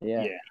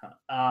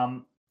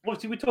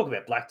 Obviously, we talk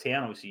about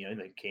Blacktown, obviously, you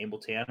know,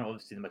 Campbelltown,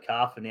 obviously the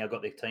Macarthur now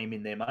got their team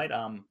in there, mate.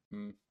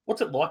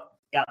 What's it like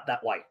out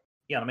that way?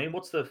 You know what I mean?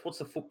 What's the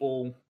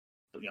football,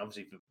 you know,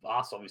 obviously for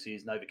us, obviously,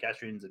 is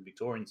Novocastrians and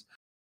Victorians.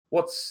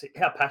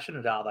 How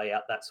passionate are they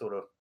out that sort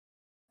of,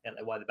 out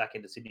that way, the back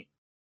end of Sydney?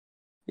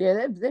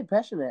 Yeah, they're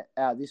passionate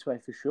out this way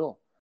for sure.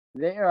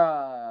 There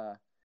are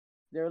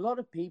a lot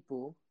of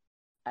people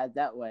out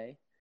that way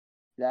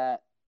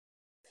that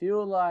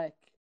feel like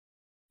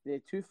they're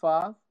too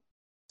far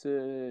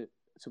to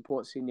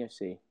support Sydney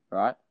FC,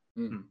 right?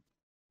 Mm-hmm.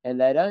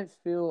 And they don't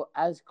feel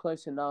as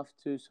close enough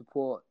to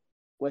support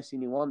West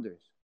Sydney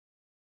Wanderers.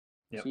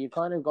 Yep. So you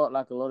kind of got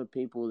like a lot of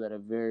people that are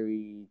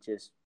very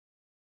just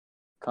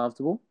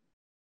comfortable,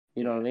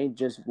 you know what I mean?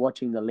 Just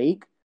watching the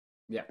league.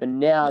 Yeah. But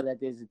now that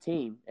there's a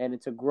team and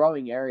it's a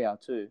growing area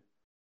too,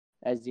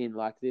 as in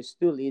like there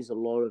still is a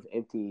lot of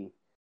empty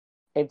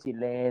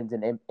land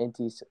and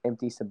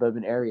empty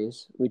suburban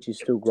areas, which is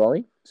still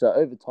growing. So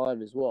over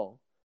time as well,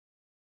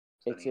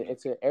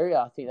 it's an area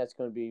I think that's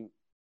going to be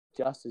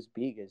just as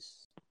big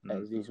as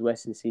these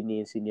Western Sydney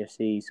and Sydney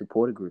FC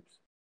supporter groups.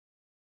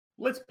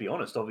 Let's be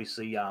honest.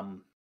 Obviously, you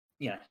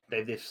know,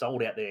 they've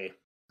sold out their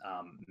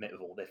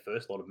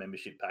first lot of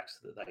membership packs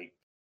that they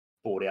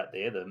bought out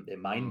there, their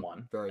main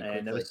one,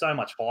 and there was so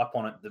much hype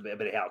on it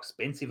about how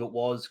expensive it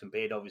was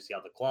compared to obviously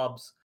other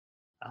clubs.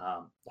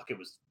 Like it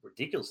was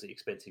ridiculously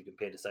expensive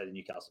compared to say the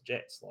Newcastle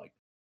Jets. Like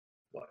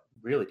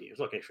really dear. It was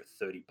like extra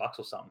 $30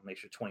 or something,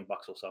 extra $20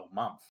 or so a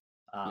month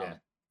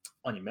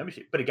on your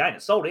membership. But again,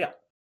 it's sold out.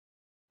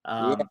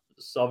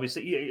 So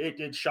obviously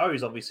it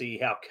shows obviously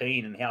how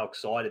keen and how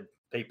excited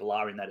people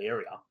are in that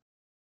area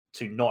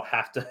to not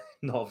have to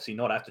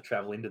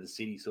travel into the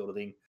city sort of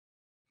thing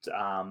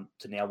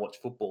to now watch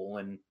football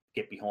and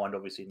get behind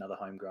obviously another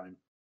homegrown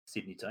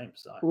Sydney team.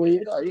 So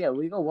we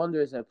got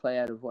Wanderers that play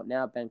out of what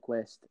now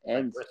Bankwest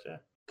and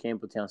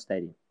Campbelltown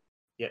Stadium.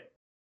 Yeah.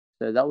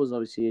 So that was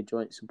obviously a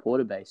joint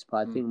supporter base, but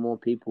I think more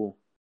people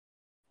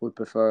would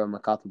prefer a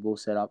MacArthur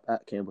Bulls set up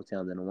at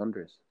Campbelltown than a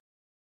Wanderers.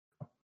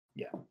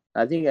 Yeah.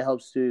 I think it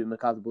helps too.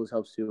 MacArthur Bulls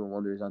helps too, and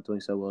Wanderers aren't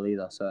doing so well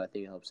either. So I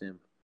think it helps him.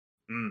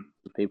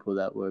 The people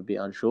that were a bit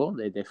unsure,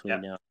 they're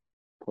definitely now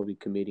probably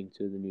committing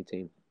to the new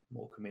team.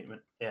 More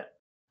commitment,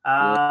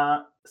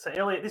 So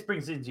Elliot, this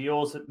brings into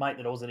yours, mate,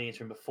 that I wasn't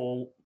answering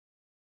before.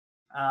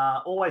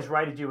 Always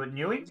rated you at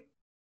Newey.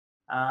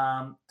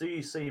 Do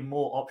you see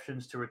more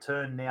options to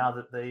return now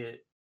that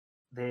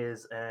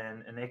there's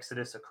an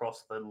exodus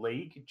across the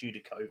league due to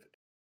COVID?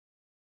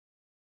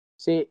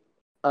 See,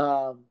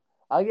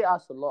 I get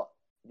asked a lot,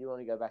 do you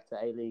want to go back to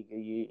A-League? Are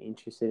you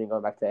interested in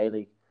going back to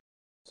A-League?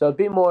 So a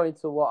bit more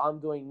into what I'm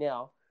doing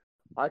now.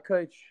 I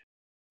coach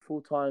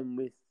full-time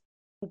with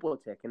Football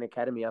Tech, an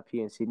academy up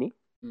here in Sydney.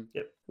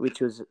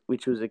 Which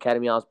was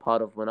academy I was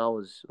part of when I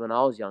was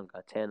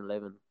younger, 10,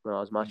 11, when I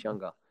was much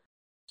younger.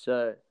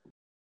 So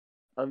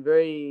I'm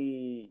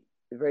very,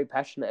 very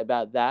passionate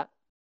about that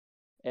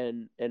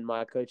and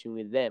my coaching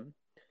with them.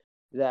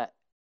 That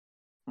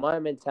my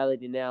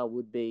mentality now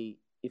would be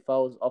if I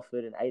was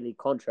offered an A-League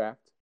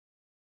contract,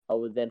 I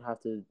would then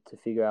have to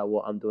figure out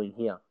what I'm doing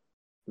here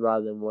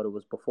rather than what it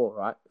was before,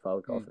 right? If I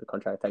would go offered a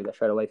contract, take that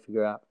straight away,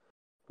 figure out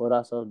what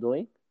else I'm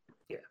doing.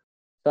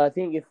 So I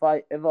think if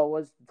I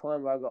was the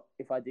time where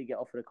if I did get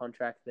offered a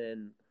contract,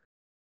 then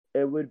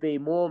it would be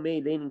more me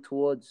leaning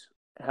towards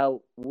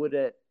how would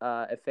it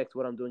affect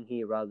what I'm doing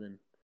here rather than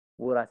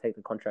would I take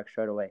the contract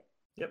straight away.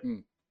 Yep.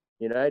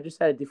 You know, I just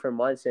had a different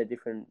mindset,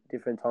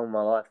 different time in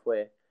my life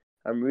where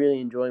I'm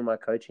really enjoying my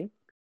coaching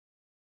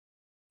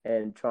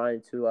and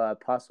trying to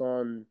pass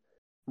on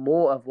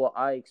more of what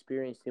I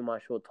experienced in my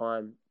short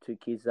time to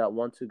kids that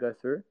want to go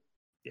through.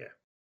 Yeah.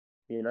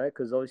 You know,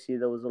 because obviously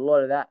there was a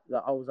lot of that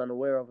I was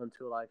unaware of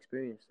until I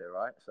experienced it,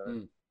 right?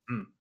 So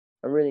I'm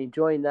really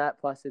enjoying that.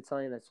 Plus, it's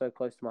something that's so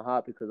close to my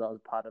heart because I was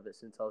part of it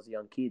since I was a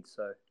young kid.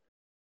 So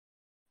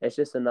it's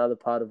just another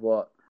part of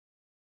what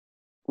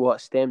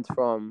stemmed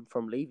from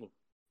leaving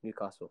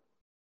Newcastle.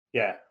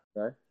 Yeah.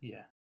 You know?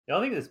 Yeah. I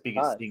think the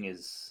biggest thing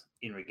is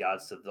in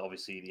regards to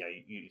obviously, you know,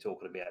 you're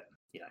talking about,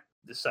 you know,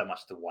 there's so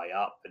much to weigh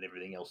up and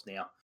everything else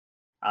now.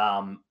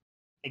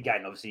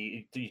 Again,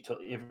 obviously,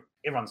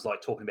 everyone's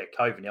like talking about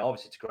COVID now.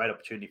 Obviously, it's a great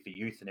opportunity for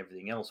youth and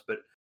everything else. But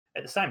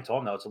at the same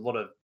time, though, it's a lot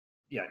of,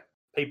 you know,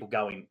 people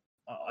going,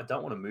 I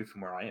don't want to move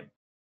from where I am.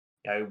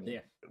 You know,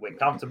 we're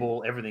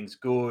comfortable. Everything's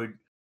good.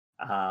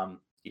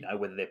 You know,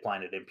 whether they're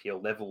playing at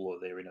NPL level or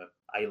they're in a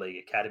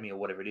A-League academy or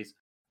whatever it is.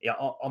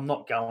 I'm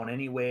not going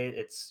anywhere.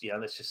 It's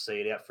let's just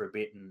see it out for a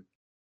bit and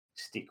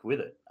stick with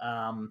it.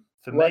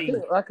 For me, I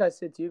think, like I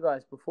said to you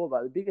guys before,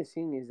 but the biggest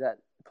thing is that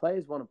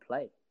players want to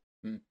play.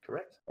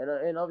 Correct.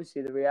 And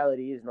obviously the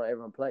reality is not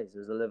everyone plays.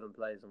 There's 11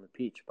 players on the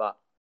pitch, but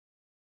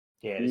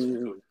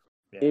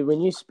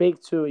when you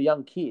speak to a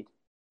young kid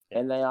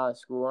and they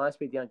ask, well, when I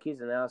speak to young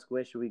kids and they ask,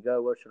 where should we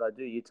go? What should I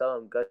do? You tell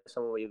them, go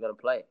somewhere where you're going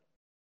to play.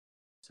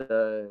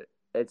 So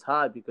it's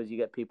hard because you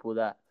get people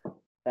that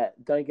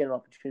don't get an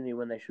opportunity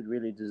when they should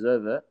really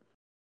deserve it,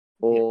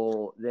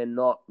 or they're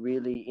not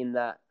really in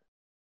that.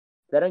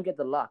 They don't get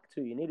the luck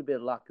too. You need a bit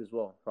of luck as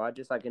well, right?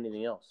 Just like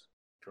anything else.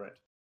 Correct.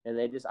 And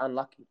they're just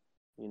unlucky,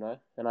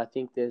 And I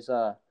think there's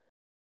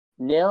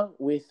now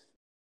with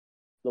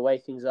the way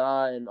things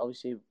are, and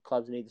obviously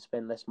clubs need to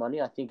spend less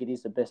money, I think it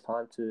is the best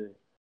time to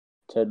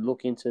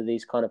look into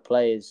these kind of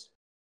players.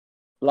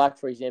 Like,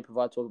 for example, if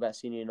I talk about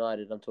Sydney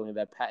United, I'm talking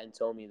about Patton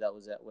Tommy that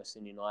was at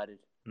Western United.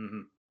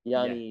 Mm-hmm.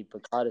 Yanni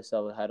Bacardis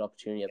had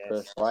opportunity at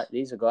Perth, right?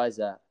 These are guys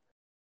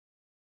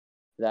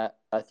that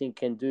I think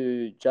can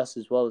do just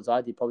as well as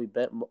I did, probably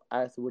better,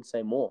 I would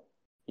say more,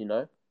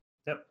 Yep.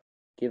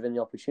 Given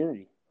the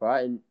opportunity,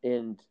 right?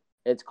 And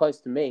it's close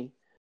to me,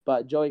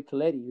 but Joey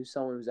Coletti, who's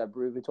someone who's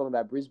we're talking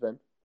about Brisbane.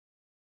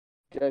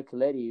 Joe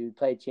Coletti, who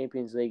played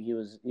Champions League, he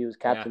was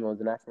captain of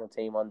the national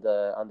team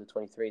under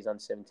 23s, under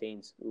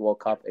 17s, World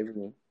Cup,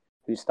 everything.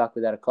 Who's stuck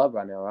without a club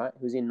right now, right?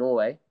 Who's in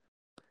Norway.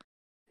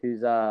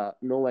 Who's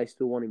Norway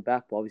still want him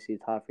back, but obviously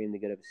it's hard for him to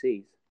get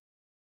overseas.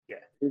 Yeah.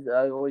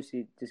 I've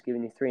obviously just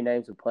given you 3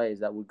 names of players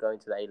that would go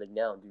into the A-League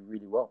now and do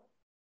really well.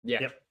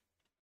 Yeah. Yep.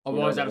 I've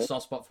always had a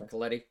soft spot for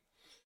Coletti.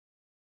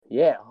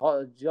 Yeah,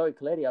 Joey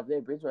Coletti up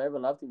there, Brisbane.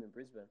 Everyone loved him in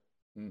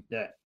Brisbane.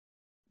 Yeah.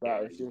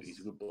 But he's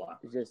a good bloke.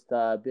 It's just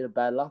a bit of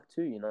bad luck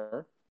too,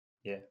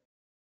 Yeah.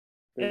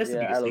 That's the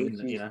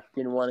biggest thing,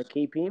 didn't want to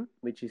keep him,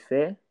 which is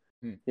fair.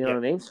 You know what I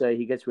mean? So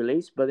he gets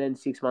released, but then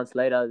 6 months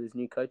later, there's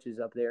new coaches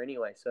up there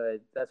anyway. So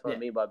that's what I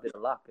mean by a bit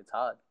of luck. It's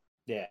hard.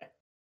 Yeah.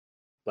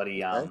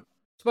 Bloody I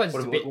suppose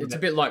it's a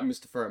bit like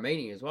Mr.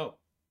 Furamini as well.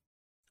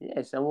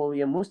 Yeah, so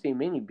Musti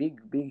Mini, big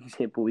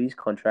example with his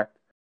contract.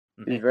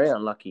 He's very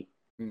unlucky.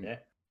 Yeah.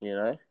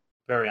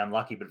 Very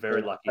unlucky, but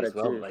very lucky as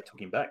well. They took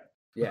him back.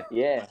 Yeah.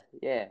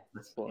 He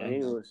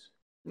was.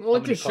 Well,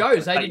 it just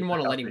shows they didn't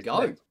want to let him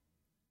go.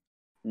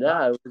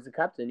 No, he was the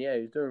captain. Yeah,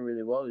 he was doing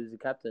really well. He was the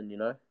captain,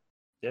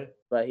 Yeah.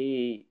 But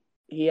he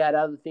had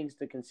other things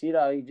to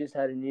consider. He just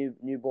had a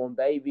newborn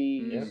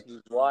baby, his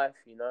wife,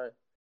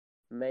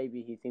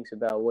 Maybe he thinks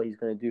about what he's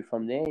going to do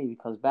from there. He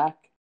comes back.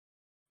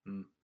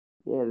 Yeah,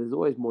 there's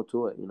always more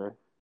to it,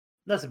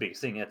 That's the biggest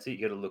thing. That's it.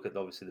 You got to look at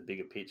obviously the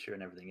bigger picture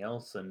and everything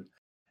else. And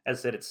as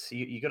I said, it's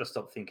you got to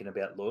stop thinking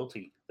about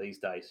loyalty these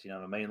days. You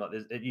know what I mean? Like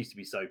it used to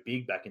be so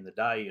big back in the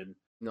day, and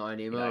not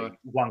anymore.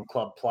 One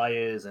club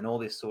players and all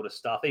this sort of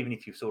stuff. Even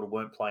if you sort of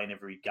weren't playing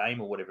every game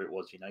or whatever it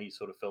was, you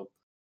sort of felt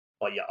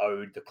like you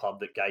owed the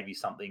club that gave you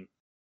something.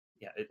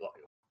 It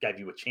gave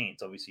you a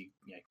chance. Obviously,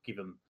 give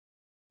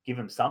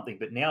them something.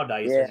 But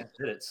nowadays, as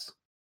you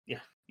said,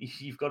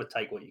 you've got to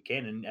take what you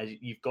can, and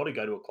you've got to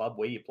go to a club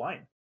where you're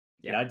playing.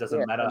 It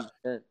doesn't matter.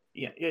 100%.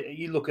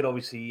 You look at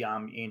obviously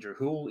Andrew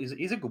Houle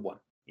is a good one.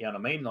 You know what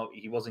I mean? Like,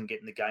 he wasn't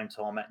getting the game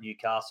time at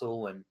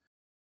Newcastle, and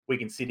we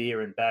can sit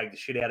here and bag the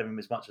shit out of him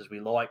as much as we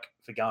like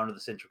for going to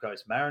the Central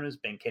Coast Mariners.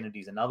 Ben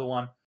Kennedy's another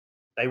one.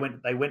 They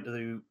went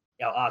to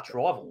our arch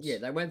rivals. Yeah,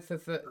 they went for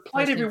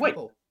played every week.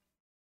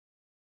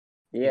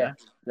 Yeah,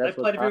 they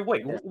played every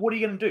week. Yeah. What are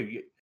you going to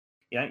do?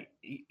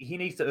 He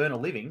needs to earn a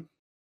living.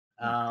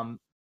 And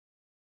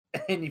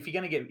if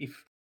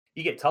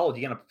you get told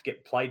you're going to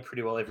get played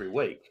pretty well every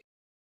week,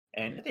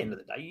 and at the end of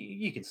the day,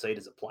 you can see it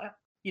as a player.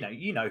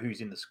 You know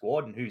who's in the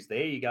squad and who's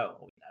there. You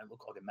go,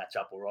 look, I can match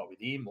up all right with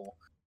him, or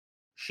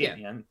shit.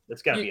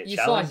 It's going to be a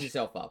challenge. Size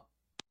yourself up.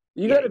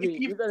 You got to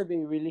be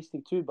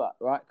realistic too, but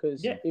right,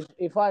 because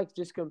if I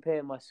just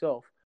compare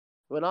myself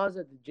when I was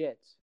at the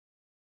Jets,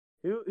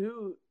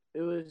 who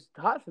it was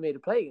hard for me to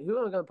play. Who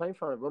am I going to play in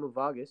front of? Ronald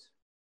Vargas,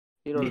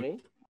 you know what I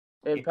mean,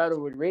 and Pedro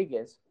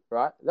Rodriguez,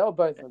 right? They were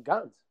both on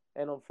guns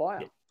and on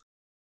fire.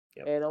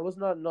 Yep. And I was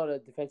not a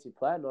defensive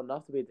player, not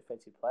enough to be a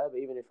defensive player.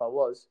 But even if I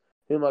was,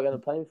 who am I going to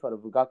play in front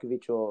of?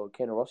 Vugakovic or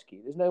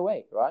Kenarowski? There's no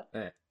way, right?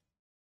 Yeah.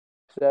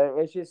 So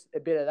it's just a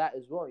bit of that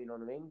as well. You know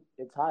what I mean?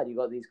 It's hard. You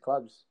got these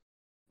clubs.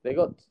 They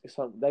got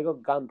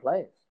gun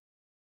players.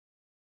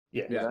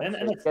 Yeah. And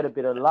so get a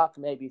bit of luck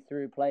maybe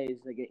through players.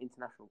 They get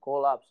international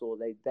call ups, or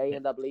they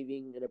end up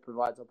leaving, and it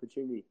provides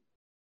opportunity.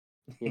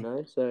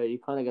 So you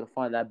kind of got to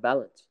find that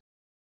balance.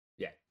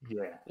 Yeah,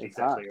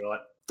 exactly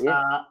right.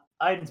 Yeah.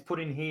 Aiden's put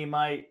in here,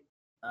 mate.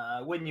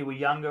 When you were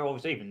younger,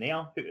 obviously even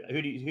now,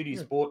 who do you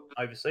support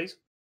overseas?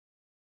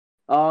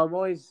 I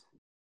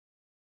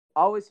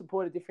always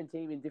support a different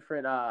team in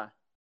different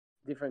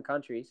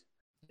countries.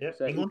 Yeah.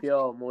 So England?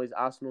 EPL, I'm always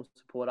Arsenal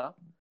supporter.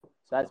 So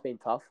that's been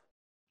tough.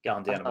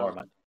 Going down tomorrow,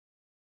 mate.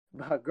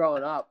 But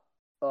growing up,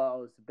 I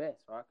was the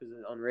best, right? Because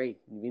of Henry,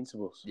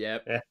 Invincibles.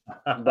 Yep. Yeah.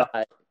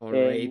 But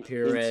Henry,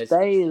 Pires. In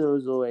Spain, it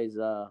was always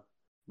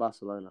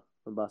Barcelona.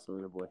 I'm a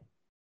Barcelona boy.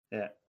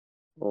 Yeah.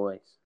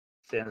 Always.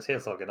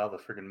 Sounds like another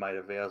friggin' mate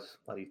of ours,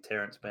 bloody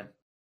Terrence, man.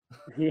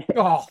 Yeah.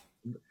 Oh,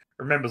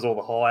 Remembers all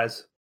the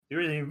highs.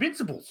 You're the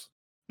Invincibles.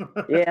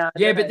 Yeah,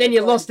 yeah, but then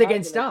you lost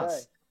against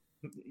us.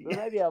 Well,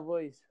 maybe I've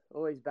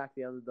always backed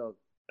the underdog.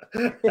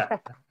 Yeah,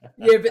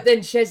 but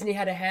then Chesney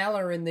had a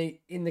howler in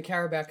the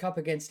Carabao Cup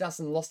against us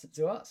and lost it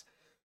to us.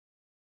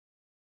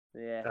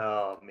 Yeah.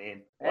 Oh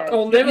man.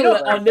 I'll never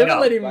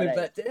let him live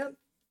that down.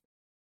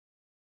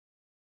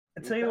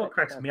 I tell you what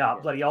cracks me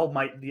up. Bloody old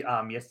mate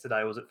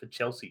yesterday, was it for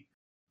Chelsea?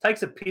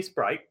 Takes a piss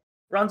break,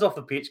 runs off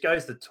the pitch,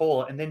 goes to the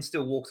toilet, and then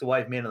still walks away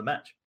with man of the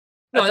match.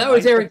 No, that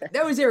was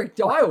Eric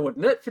Dyer,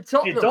 wasn't it? For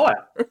Tottenham. Yeah,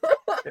 Dyer.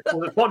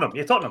 Well, Tottenham.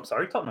 Yeah, Tottenham.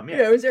 Sorry, Tottenham.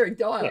 Yeah, it was Eric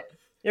Dyer. Yeah.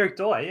 Eric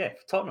Dyer. Yeah,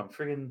 for Tottenham.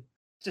 Friggin'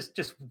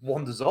 just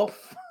wanders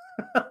off.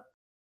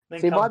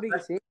 See, my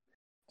biggest thing,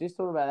 just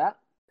talking about that,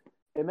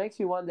 it makes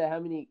you wonder how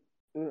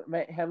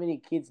many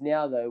kids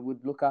now though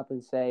would look up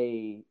and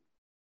say,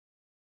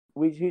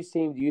 whose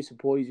team do you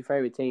support? Who's your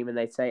favorite team? And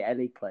they say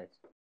A-League players.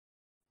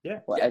 Yeah.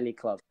 Or A-League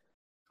club.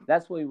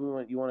 That's what you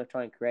want to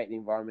try and create the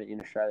environment in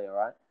Australia,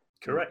 right?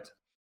 Correct.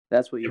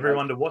 That's what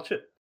everyone to watch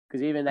it.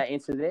 Because even that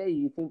answer there,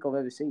 you think of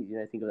overseas, you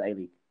don't think of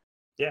A-League.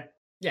 Yeah.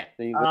 Yeah.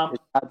 So it's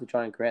hard to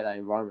try and create that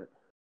environment.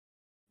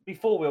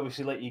 Before we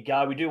obviously let you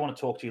go, we do want to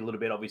talk to you a little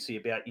bit, obviously,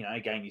 about,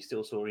 again, you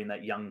still sort of in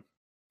that young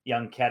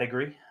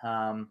category.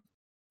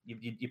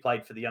 You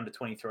played for the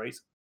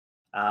under-23s.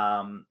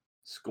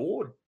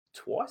 Scored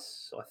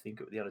twice, I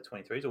think, at the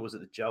under-23s, or was it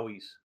the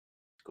Joeys?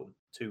 Scored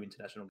 2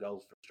 international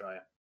goals for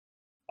Australia.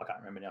 I can't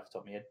remember now off the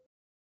top of my head.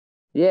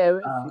 Yeah,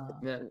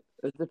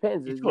 it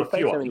depends. You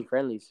play so many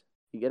friendlies.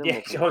 You get them.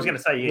 Yeah, I was going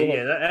to say,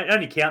 yeah.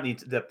 Only count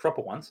the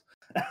proper ones.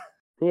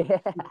 Yeah.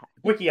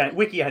 Wiki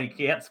only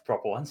counts the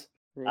proper ones.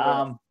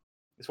 Yeah.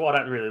 That's why I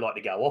don't really like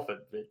to go off it.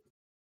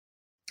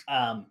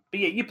 But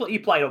yeah, you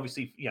played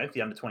obviously, for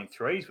the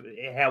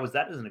under-23s. How was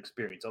that as an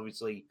experience?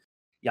 Obviously,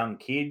 young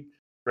kid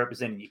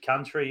representing your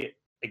country.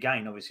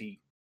 Again, obviously,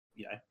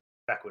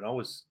 back when I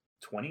was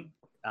 20.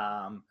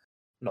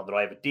 Not that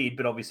I ever did,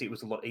 but obviously it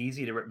was a lot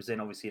easier to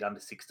represent, obviously, at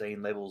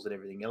under-16 levels and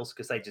everything else,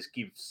 because they just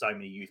give so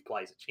many youth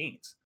players a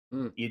chance.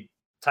 You'd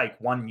take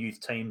one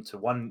youth team to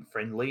one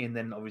friendly, and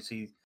then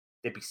obviously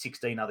there'd be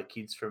 16 other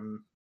kids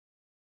from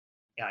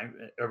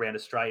around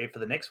Australia for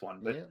the next one.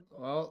 But yeah,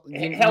 well,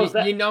 how was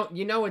that?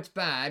 You know it's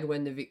bad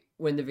when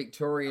the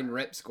Victorian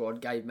rep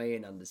squad gave me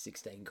an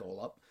under-16 call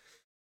up.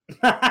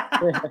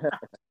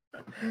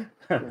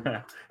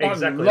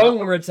 Exactly. I'm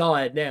long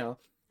retired now.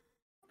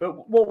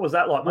 But what was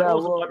that like, mate? Yeah, What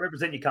was it like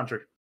representing your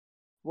country?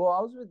 Well,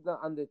 I was with the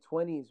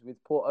under-20s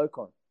with Port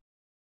Ocon.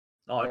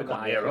 Oh,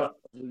 Ocon, yeah, right.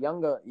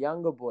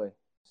 Younger boy.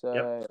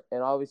 So,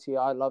 And obviously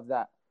I love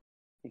that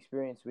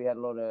experience. We had a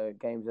lot of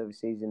games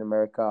overseas in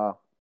America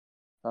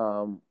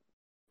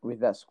with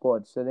that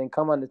squad. So then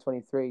come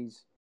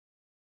under-23s,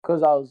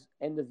 because I was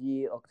end of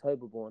year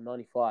October born,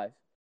 95.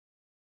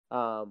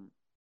 I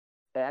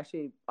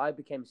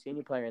became a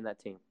senior player in that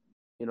team.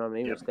 You know what I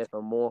mean? With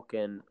Stefan Mork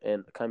and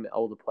became an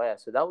older player.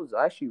 So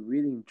I actually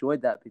really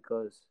enjoyed that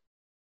because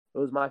it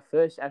was my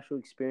first actual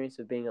experience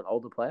of being an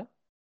older player.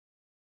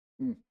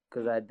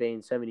 Because I had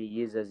been so many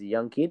years as a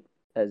young kid,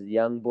 as a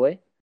young boy.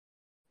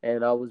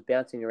 And I was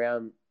bouncing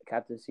around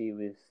captaincy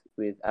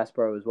with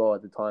Aspro as well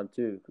at the time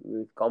too,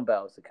 with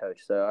Gombau as the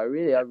coach. So I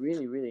really,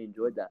 really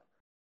enjoyed that.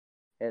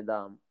 And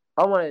I'm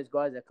one of those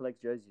guys that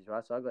collects jerseys,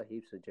 right? So I got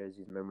heaps of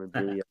jerseys,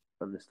 memorabilia,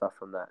 and the stuff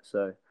from that.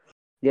 So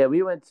yeah,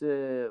 we went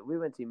to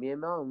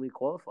Myanmar and we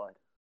qualified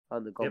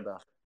under Gombau.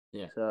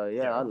 Yeah. So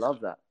yeah, I love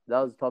that.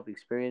 That was a top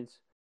experience.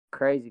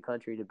 Crazy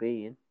country to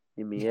be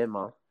in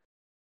Myanmar.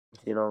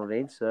 You know what I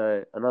mean?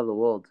 So another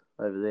world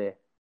over there.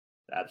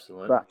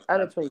 Absolutely. But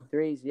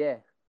under-23s, yeah,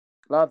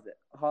 loved it.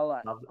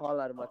 Highlight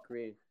of my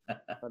career,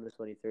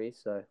 under-23.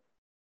 So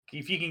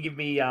if you can give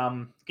me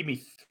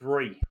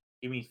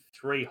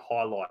three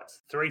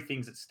highlights, 3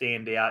 things that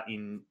stand out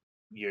in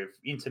your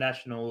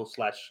international /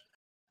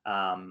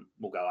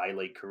 we'll go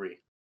A-League career.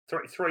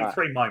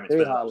 Three moments,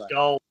 whether it's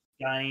goals,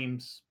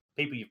 games,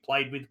 people you've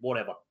played with,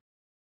 whatever.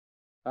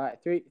 All right,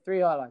 three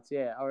highlights.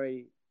 Yeah, I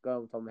already got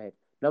on the top of my head.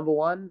 Number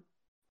 1,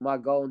 my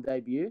goal and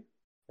debut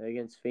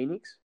against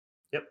Phoenix.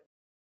 Yep.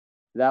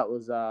 That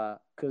was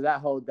because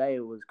that whole day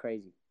it was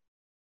crazy.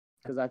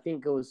 Because I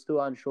think it was still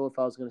unsure if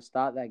I was going to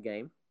start that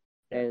game,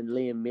 and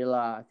Liam Miller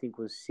I think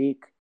was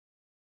sick,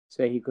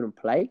 so he couldn't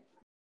play.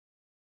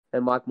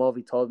 And Mike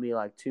Mulvey told me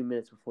like 2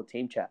 minutes before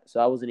team chat, so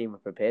I wasn't even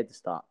prepared to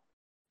start.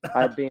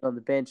 I had been on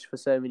the bench for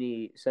so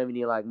many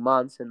like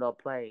months and not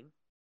playing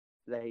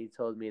that he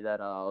told me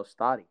that I was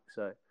starting.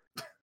 So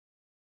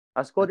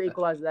I scored the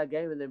equalizer that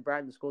game, and then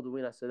Brandon scored the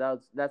winner. So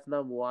that's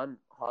number 1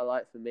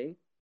 highlight for me.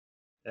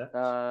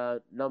 Yeah.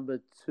 Number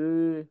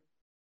 2,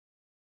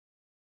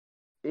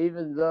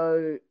 even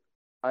though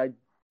I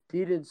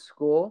didn't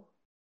score,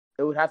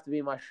 it would have to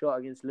be my shot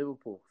against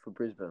Liverpool for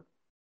Brisbane.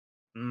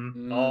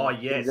 Oh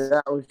yes,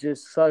 that was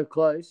just so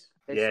close.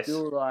 Yes.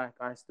 Still I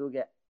still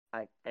get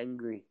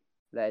angry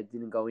that it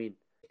didn't go in,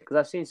 because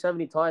I've seen so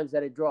many times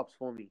that it drops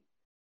for me,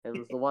 and it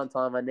was the one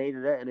time I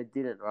needed it and it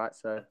didn't. Right,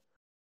 so,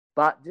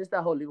 but just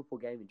that whole Liverpool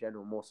game in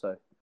general, more so.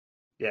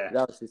 Yeah.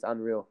 That was just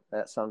unreal,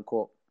 that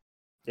Suncorp.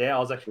 Yeah, I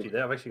was actually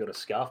there. I've actually got a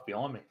scarf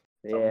behind me.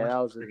 Yeah, that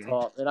was the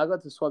top. And I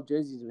got to swap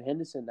jerseys with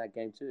Henderson that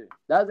game too.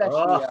 That was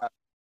actually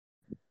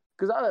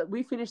because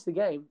we finished the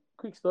game.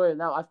 Quick story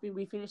now. I think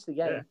we finished the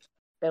game,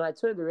 and I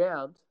turned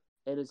around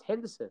and it was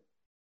Henderson.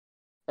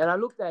 And I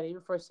looked at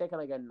him for a second.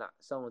 I go, nah,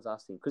 someone's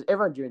asked him. Because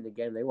everyone during the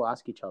game, they will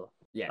ask each other.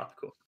 Yeah. Of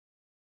course.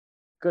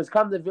 Because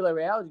come the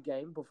Villarreal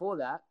game before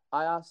that,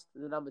 I asked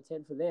the number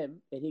 10 for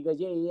them. And he goes,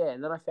 yeah.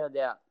 And then I found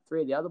out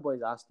 3 of the other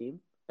boys asked him.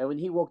 And when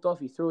he walked off,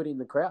 he threw it in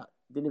the crowd.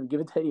 Didn't even give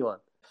it to anyone.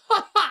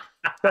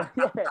 So,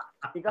 yeah,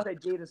 he got to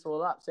G'd us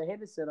all up. So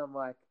Henderson, I'm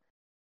like,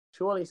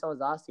 surely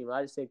someone's asked him.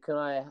 I just said, can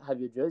I have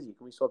your jersey?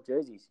 Can we swap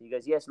jerseys? He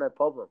goes, yes, no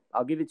problem.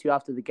 I'll give it to you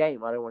after the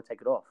game. I don't want to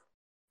take it off.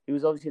 He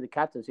was obviously the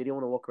captain, so he didn't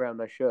want to walk around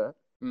with no shirt.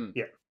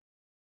 Yeah.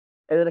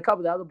 And then a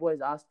couple of the other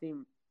boys asked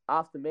him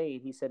after me,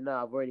 and he said,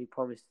 no, I've already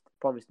promised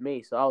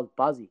me. So I was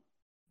buzzy.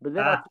 But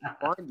then I couldn't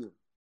find him.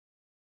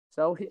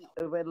 So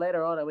when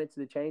later on, I went to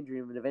the change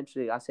room, and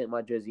eventually I sent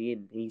my jersey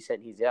in. He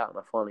sent his out, and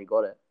I finally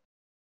got it.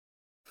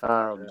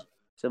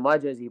 So my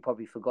jersey he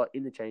probably forgot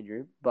in the change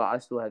room, but I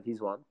still have his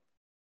one.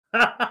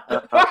 Yeah,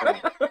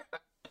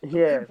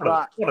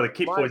 but one of the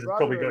kit boys has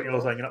probably got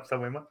yours hanging up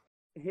somewhere, mate.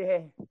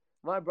 Yeah,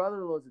 my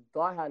brother-in-law's a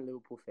diehard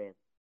Liverpool fan.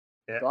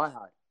 Yeah.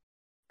 Diehard.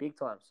 Big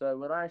time. So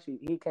when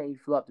he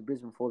flew up to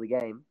Brisbane for the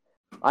game,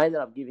 I ended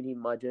up giving him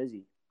my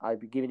jersey. I'd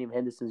be giving him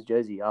Henderson's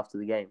jersey after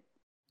the game.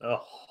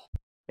 Oh.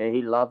 And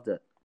he loved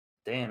it.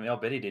 Damn, I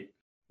bet he did.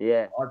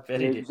 Yeah. I bet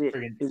he did.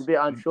 He was a bit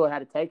unsure how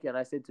to take it, and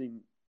I said to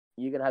him,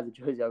 you're going to have the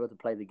jersey, I got to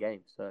play the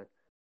game. So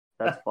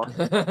that's fine.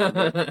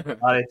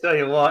 I tell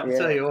you what,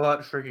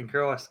 freaking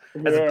Christ.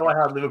 As a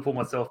diehard Liverpool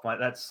myself, mate,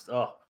 that's,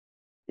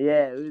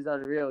 Yeah, it was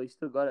unreal. He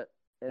still got it.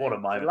 And what a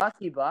moment.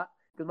 Lucky, but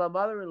because my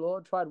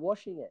mother-in-law tried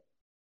washing it.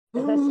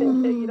 And I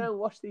said, you don't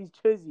wash these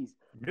jerseys.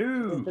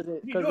 No.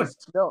 Because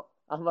it smell.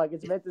 I'm like,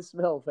 it's meant to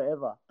smell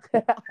forever.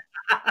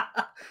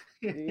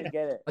 You didn't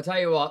get it. I tell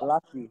you what.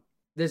 Lucky.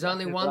 There's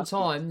only one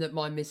time that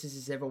my missus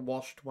has ever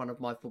washed one of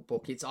my football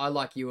kits. I,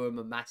 like you, am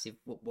a massive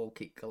football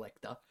kit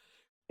collector.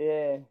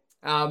 Yeah.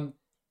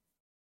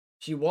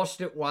 She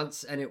washed it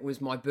once, and it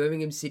was my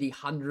Birmingham City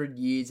 100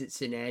 Years at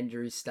St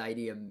Andrews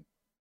Stadium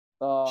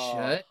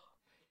shirt.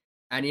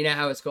 And you know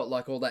how it's got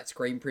like all that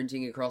screen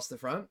printing across the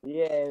front?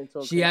 Yeah.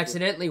 She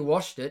accidentally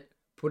washed it,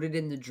 put it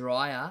in the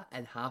dryer,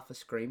 and half a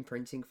screen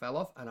printing fell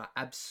off, and I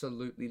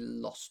absolutely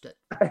lost it.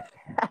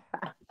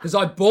 Because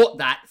I bought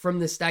that from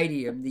the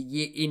stadium the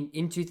year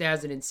in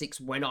 2006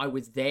 when I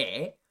was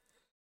there,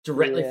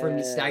 directly from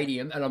the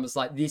stadium, and I was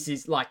like, this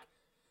is like,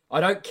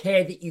 I don't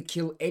care that you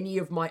kill any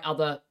of my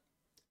other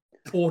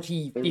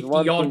 40,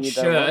 50 odd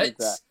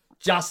shirts,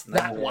 just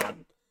that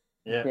one.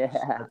 Yeah,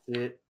 that's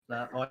it.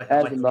 No,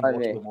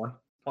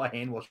 I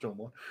hand washed all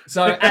mine.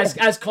 So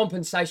as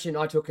compensation,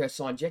 I took her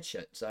signed Jet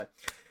shirt. So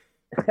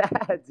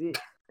that's it.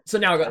 So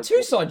now I got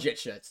 2 signed Jet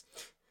shirts.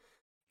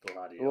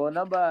 Well,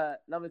 number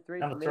 3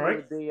 for me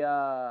would be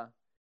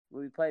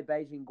we played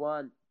Beijing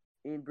Guan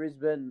in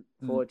Brisbane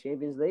for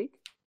Champions League.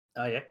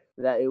 Oh yeah.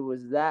 That it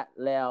was that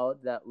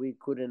loud that we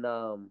couldn't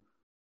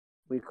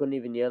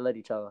even yell at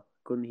each other.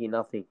 Couldn't hear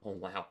nothing. Oh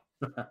wow.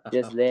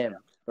 Just them,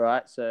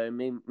 right? So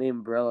me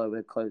and Borello,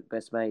 we're close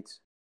best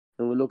mates,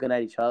 and we're looking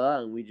at each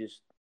other, and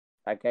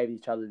I gave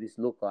each other this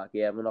look like,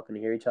 yeah, we're not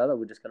going to hear each other.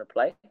 We're just going to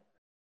play,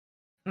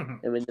 and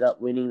we ended up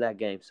winning that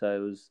game.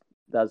 So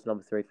that was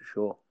number 3 for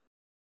sure.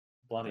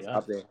 Bloody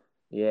up there.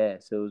 Yeah,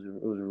 so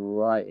it was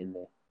right in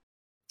there.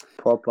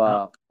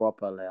 Proper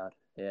loud.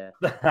 Yeah.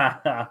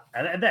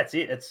 and that's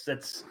it.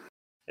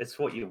 It's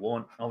what you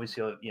want.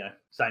 Obviously,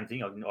 same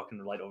thing. I can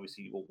relate.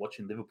 Obviously,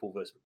 watching Liverpool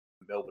versus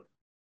Melbourne.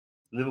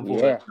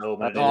 Versus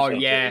Melbourne. Oh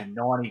yeah.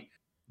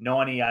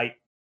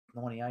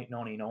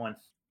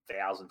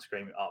 99,000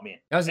 screaming. Oh man,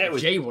 that was at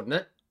G, wasn't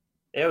it?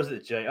 It was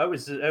at G.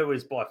 It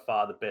was by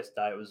far the best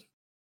day. It was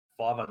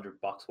 $500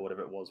 or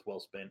whatever it was, well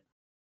spent.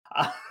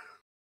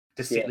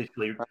 To sit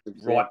literally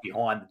 100%. Right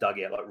behind the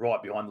dugout, like right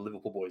behind the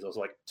Liverpool boys. I was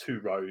like 2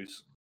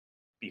 rows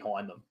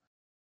behind them.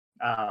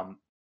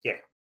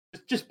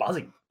 Just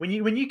buzzing. When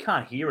you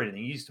can't hear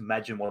anything, you just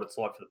imagine what it's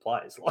like for the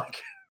players.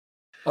 Like,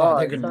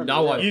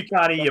 you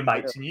can't hear your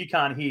mates, and you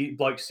can't hear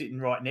blokes sitting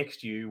right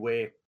next to you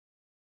where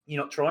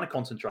you're not trying to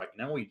concentrate.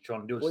 All you're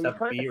trying to do is just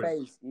have a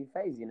beer. You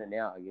phase in and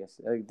out, I guess.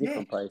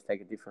 Different players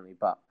take it differently,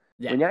 but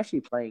when you're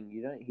actually playing,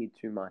 you don't hear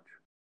too much.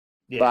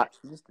 Yeah. But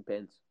it just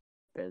depends.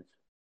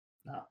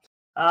 No.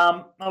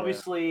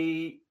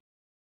 Obviously,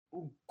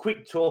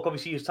 quick talk.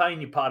 Obviously, you're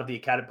saying you're part of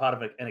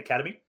an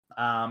academy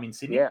in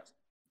Sydney. Yeah.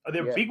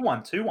 They're a big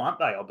one too, aren't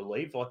they? I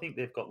believe. I think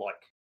they've got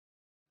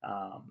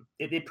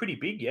they're pretty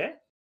big, yeah.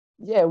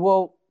 Yeah.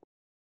 Well,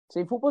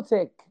 see, Football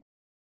Tech.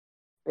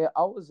 Yeah,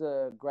 I was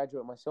a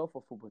graduate myself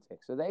of Football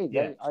Tech, so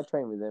I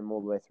trained with them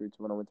all the way through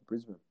to when I went to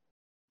Brisbane.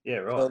 Yeah,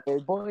 right. So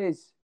the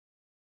boys,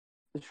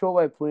 the short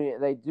way of putting it,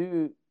 they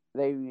do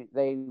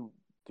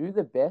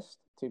the best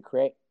to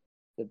create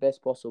the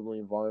best possible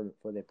environment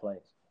for their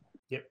players.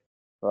 Yep.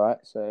 Right.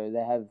 So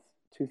they have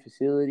 2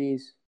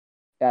 facilities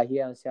out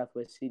here in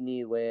Southwest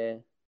Sydney where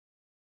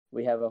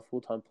we have our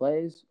full-time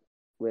players.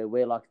 where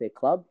we're like their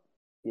club,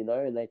 you know,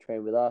 and they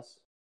train with us.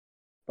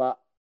 But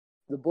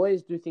the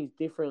boys do things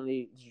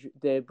differently.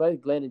 They're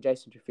both Glenn and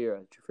Jason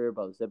Trefiro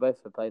brothers. They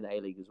both play in the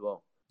A-League as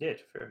well. Yeah,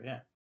 Trefiro, yeah.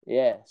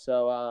 Yeah,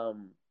 so,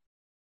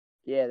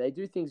 yeah, they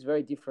do things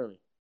very differently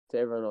to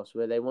everyone else,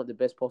 where they want the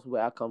best possible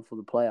outcome for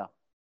the player.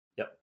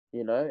 Yep.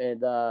 You know,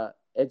 and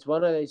it's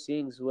one of those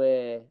things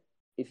where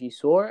if you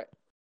saw it,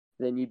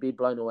 then you'd be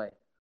blown away.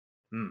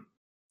 Mm.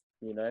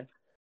 You know?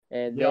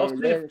 And yeah,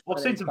 I've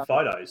seen some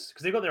photos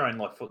because they've got their own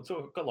it's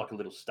got like a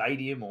little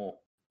stadium or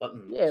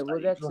yeah, well,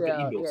 that's like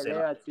an indoor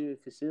they're our two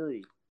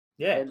facility.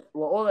 Yeah, and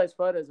well, all those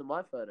photos are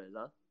my photos,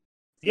 huh? So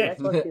yeah,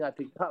 that's one thing I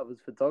picked up was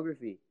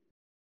photography.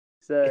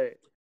 So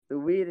the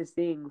weirdest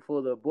thing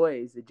for the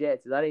boys, the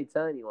Jets, is I didn't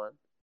tell anyone,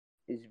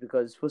 is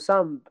because for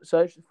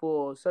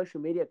social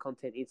media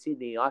content in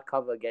Sydney, I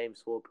cover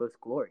games for Perth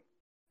Glory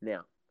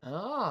now.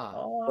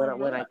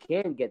 When I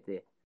can get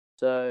there,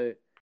 so.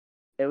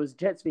 It was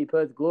Jets v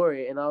Perth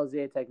Glory, and I was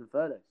there taking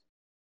photos.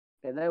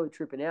 And they were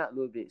tripping out a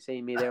little bit,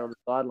 seeing me there on the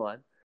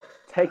sideline,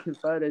 taking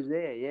photos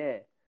there, yeah.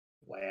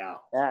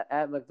 Wow.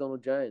 At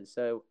McDonald Jones.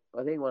 So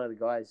I think one of the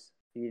guys,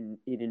 he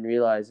didn't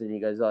realise, and he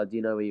goes, "Oh, do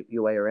you know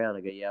your way around?"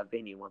 I go, "Yeah, I've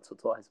been here once or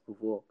twice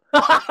before."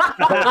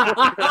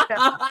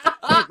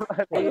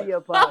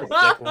 Media pass.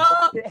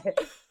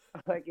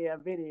 Like, yeah,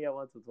 I've been here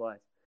once or twice.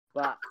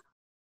 But,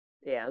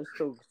 yeah, I'm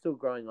still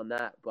growing on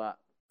that, but...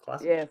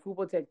 Classic. Yeah,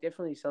 Football Tech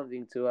definitely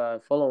something to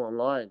follow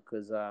online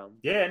because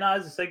yeah, no,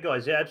 as I said,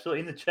 guys, yeah, absolutely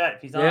in the chat.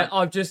 If he's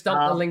I've just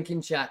dumped the link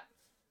in chat.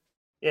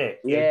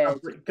 Yeah,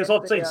 because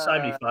I've seen so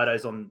many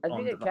photos on. I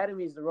think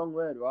academy is the wrong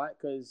word, right?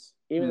 Because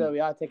even though we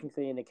are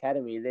technically an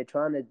academy, they're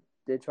trying to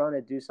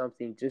do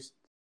something.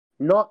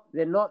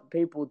 They're not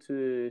people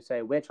to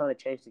say we're trying to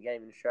change the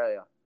game in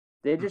Australia.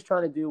 They're just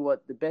trying to do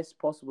the best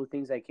possible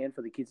things they can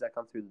for the kids that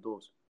come through the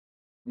doors.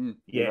 Yeah,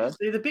 you know?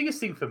 See, the biggest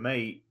thing for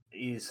me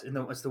is, and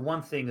it's the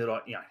one thing that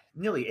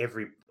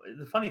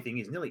the funny thing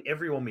is, nearly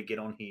everyone we get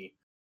on here,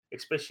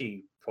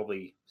 especially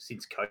probably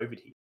since COVID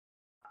hit,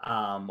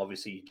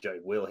 obviously Joe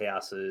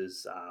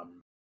Wheelhouses,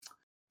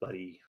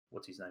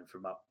 what's his name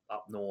from up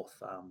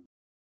north?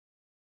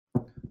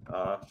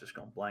 I've just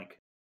gone blank.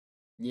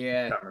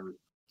 Yeah. Can't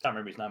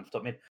remember his name off the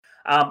top of my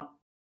head.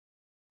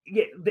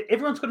 Yeah,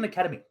 everyone's got an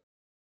academy.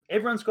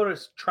 Everyone's got a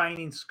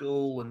training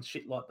school and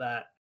shit like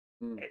that.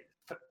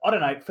 I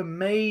don't know. For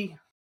me,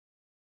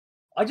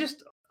 I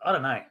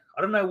don't know.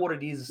 I don't know what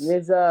it is.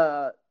 There's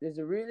a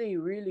really,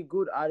 really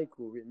good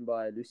article written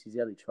by Lucy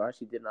Zelich, right?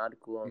 She did an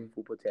article on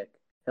Football Tech.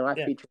 And I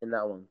featured in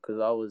that one because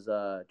I was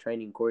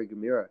training Corey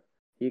Gamiro.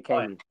 He came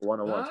in for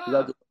one-on-ones.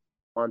 Because I do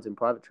ones in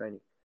private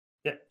training.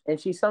 Yeah. And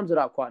she sums it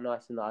up quite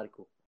nice in the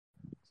article.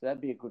 So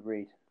that'd be a good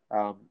read.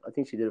 I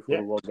think she did it for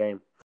the World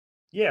Game.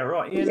 Yeah,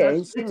 right. Yeah,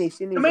 in Sydney,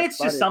 to me, it's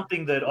just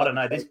something that, I don't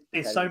know,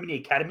 there's so many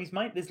academies,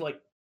 mate. There's like,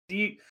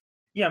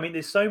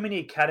 there's so many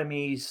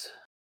academies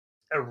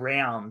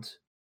around.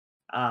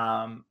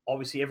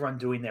 Obviously, everyone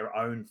doing their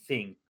own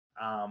thing.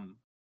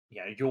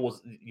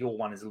 Your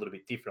one is a little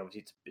bit different.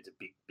 Obviously, it's a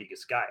bigger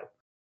scale,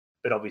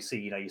 but obviously,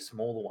 your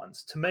smaller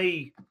ones. To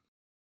me,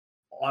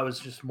 I was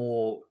just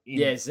more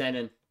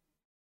Zenon,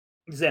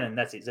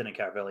 that's it. Zenon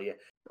Caravella, yeah.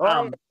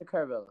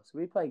 Caravella. So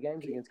we play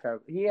games against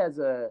Caravella. He has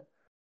a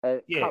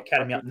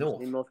academy up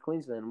north in North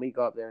Queensland. We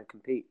go up there and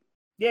compete.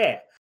 Yeah,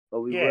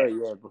 but we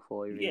were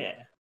before.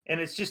 And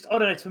it's just, I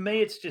don't know. For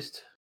me, it's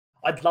just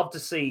I'd love to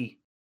see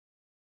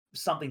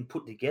something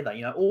put together.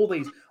 All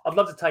these. I'd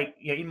love to take.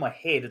 In my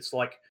head, it's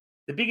like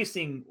the biggest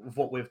thing of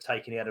what we've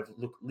taken out of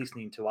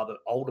listening to other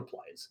older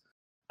players,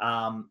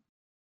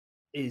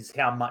 is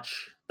how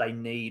much they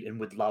need and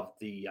would love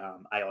the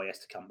AIS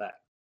to come back.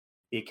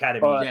 The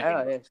academy.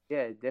 AIS,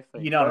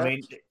 definitely. You know what I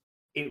mean?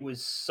 It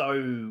was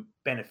so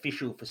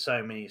beneficial for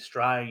so many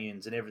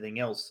Australians and everything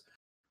else,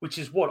 which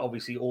is what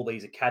obviously all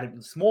these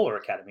smaller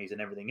academies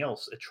and everything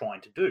else are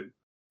trying to do.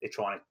 They're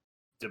trying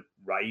to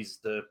raise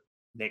the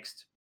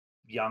next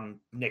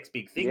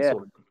big thing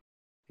sort of thing.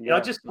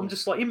 Yeah. I'm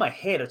just like, in my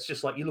head, it's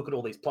just like you look at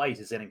all these players,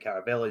 your Zenon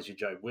Caravellas, your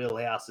Joe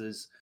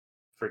Wheelhouses,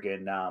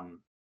 friggin'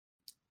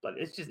 but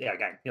it's just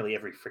again, nearly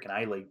every freaking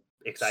A-League,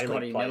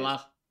 ex-A-League player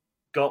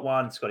got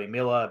one. Scotty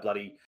Miller,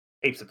 bloody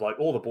heaps of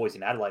all the boys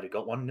in Adelaide have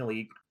got one.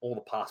 Nearly all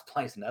the past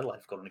players in Adelaide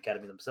have got an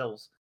academy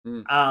themselves.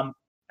 And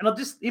I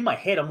just, in my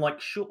head, I'm like,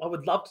 sure, I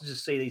would love to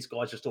just see these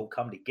guys just all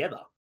come together,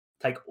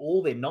 take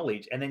all their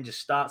knowledge, and then just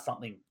start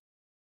something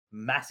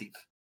massive.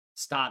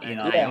 Start an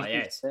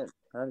AIS.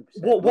 100%.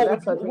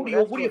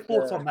 What are your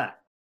thoughts on that?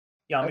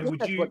 Yeah, I think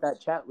that's what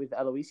that chat with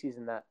Aloysius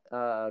and that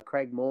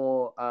Craig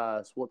Moore,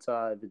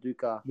 Swartzer,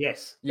 Viduka.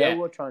 Yes. They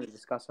were trying to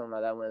discuss something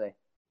like that, weren't they?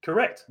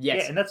 Correct.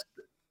 Yes. Yeah, and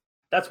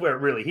that's where it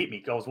really hit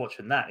me. I was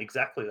watching that,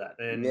 exactly that.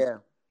 And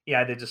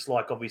they're just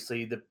like,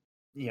 obviously,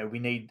 we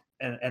need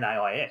an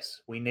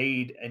AIS. We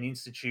need an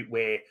institute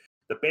where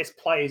the best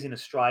players in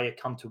Australia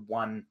come to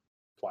one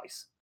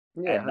place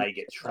and they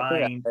get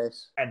trained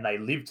and they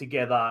live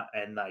together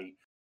and they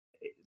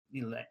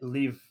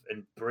live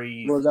and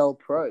breathe. Well, they were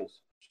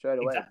pros straight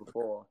away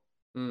before.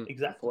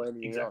 Exactly. Before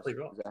anything else,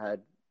 right.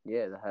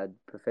 They had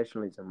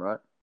professionalism, right?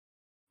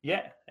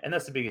 Yeah, and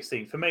that's the biggest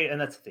thing for me. And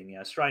that's the thing,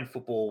 Australian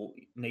football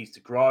needs to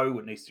grow.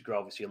 It needs to grow,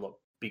 obviously, a lot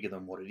bigger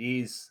than what it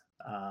is.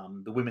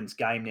 The women's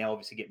game now,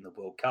 obviously, getting the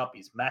World Cup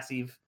is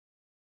massive.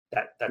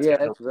 That's going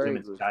to help the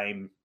women's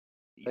game.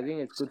 I think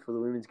it's good for the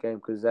women's game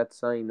because that's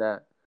something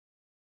that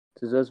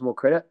deserves more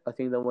credit, I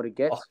think, than what it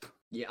gets. Oh,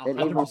 yeah, 100%. And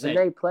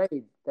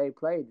even they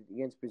played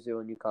against Brazil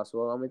and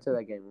Newcastle. I went to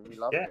that game and we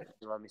loved it.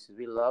 My missus,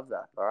 we love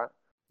that. All right.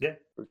 Yeah.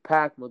 It was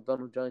packed.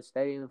 McDonald Jones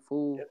Stadium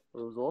full. Yep. It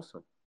was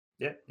awesome.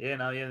 Yeah.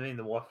 I mean,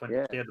 the wife went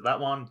down to that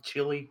one.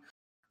 Chile.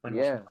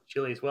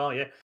 Chile as well.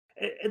 Yeah.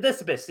 That's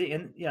the best thing.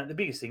 And the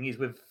biggest thing is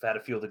we've had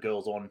a few of the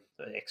girls on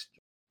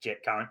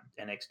ex-Jet current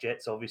and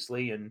ex-Jets,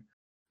 obviously, and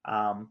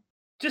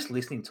just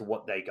listening to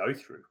what they go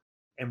through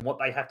and what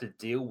they have to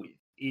deal with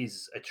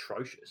is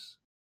atrocious.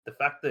 The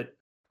fact that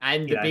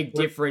the big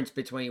difference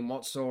between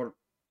what sort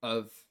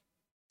of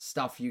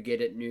stuff you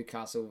get at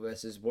Newcastle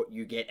versus what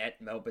you get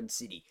at Melbourne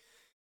City.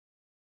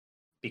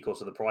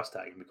 Because of the price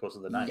tag and because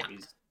of the name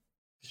is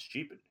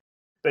stupid.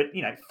 But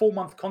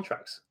 4-month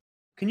contracts.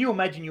 Can you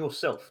imagine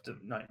yourself,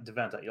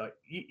 Devante? Like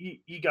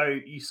you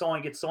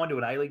get signed to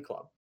an A-League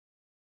club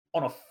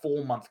on a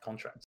 4-month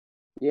contract.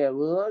 Yeah,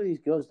 well, a lot of these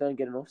girls don't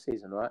get an off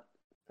season, right?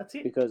 That's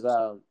it. Because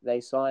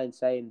they sign,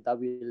 say, in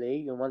W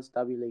League, and once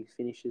W League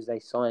finishes, they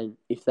sign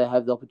if they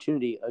have the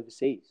opportunity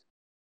overseas.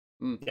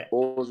 Yeah.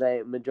 Or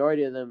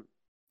majority of them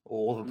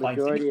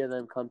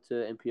come to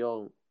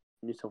NPL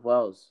New South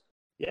Wales.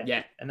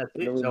 Yeah. And that's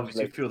it. So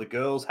obviously, a few of the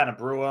girls, Hannah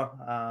Brewer.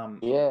 A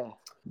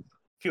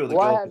few of the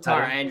girls.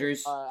 Tara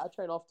Andrews. I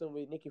train often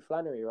with Nikki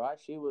Flannery, right?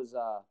 She was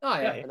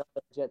another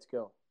Jets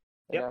girl.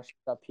 And now she's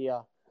up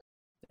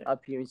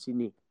here in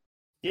Sydney.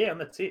 Yeah,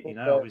 and that's it.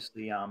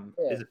 Obviously,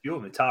 there's a few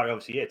of them. Tara,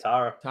 obviously,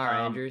 Tara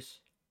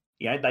Andrews.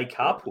 They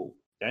carpool.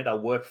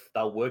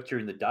 They'll work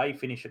during the day,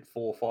 finish at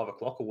 4 or 5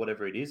 o'clock or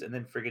whatever it is, and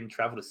then friggin'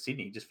 travel to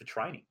Sydney just for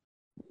training.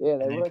 Yeah,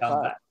 they and then work come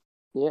hard. back.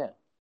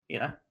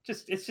 Yeah.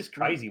 It's just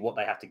crazy what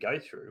they have to go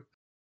through.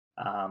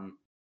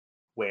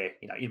 Where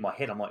in my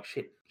head I'm like,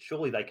 shit.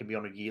 Surely they can be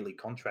on a yearly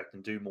contract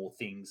and do more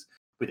things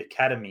with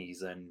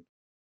academies and,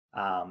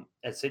 as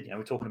I said,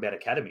 we're talking about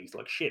academies.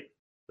 Like shit.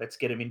 Let's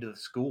get them into the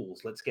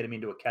schools. Let's get them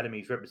into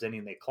academies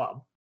representing their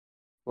club.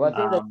 Well, I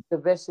think that the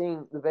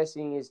best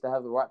thing is to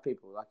have the right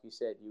people. Like you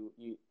said,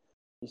 you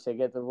said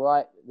get the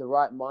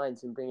right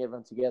minds and bring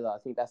everyone together. I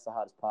think that's the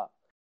hardest part.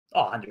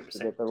 Oh,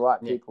 100%. Get the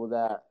right people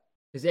that.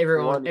 Because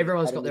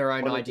everyone's got their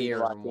own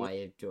idea and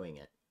way of doing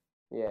it.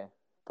 Yeah,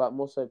 but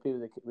more so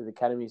people with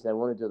academies, they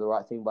want to do the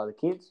right thing by the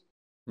kids.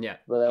 Yeah.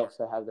 But they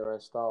also have their own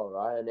style,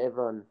 right? And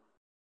everyone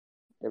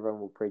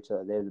will preach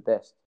that they're the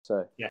best.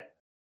 So. Yeah.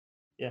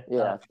 Yeah,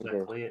 that's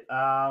exactly it.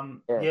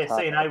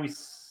 CNA,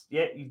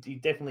 he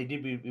definitely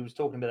did. We was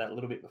talking about that a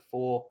little bit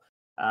before.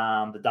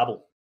 The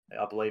double,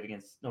 I believe,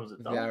 against, what was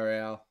it?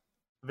 Villarreal.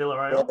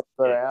 Villarreal,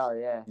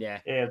 yeah.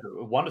 Yeah,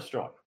 the Wonder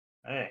Strike.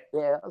 Yeah,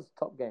 that was a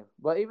top game.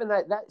 But even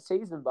that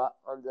season, but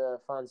under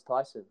Franz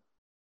Tyson,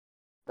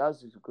 that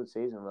was just a good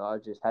season where I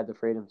just had the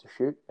freedom to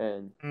shoot.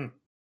 And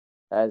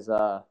as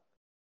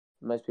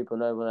most people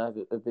know, when I have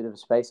a bit of a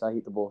space, I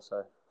hit the ball.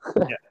 So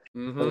yeah,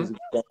 it was a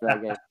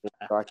that game to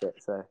strike it.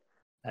 So.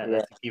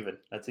 That's a given.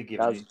 That's a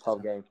given. That was a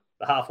top game.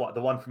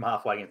 The one from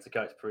halfway against the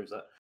coast proves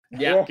that.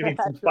 Yeah, give him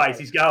some space. Right.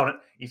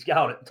 He's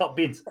going it. Top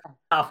bins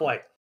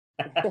halfway.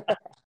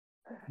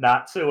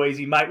 Nah, too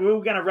easy, mate. We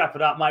were going to wrap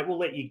it up, mate. We'll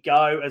let you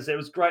go. As it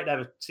was great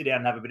to sit down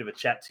and have a bit of a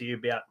chat to you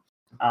about,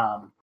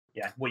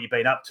 what you've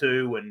been up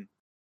to and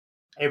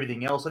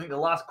everything else. I think the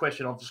last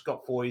question I've just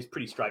got for you is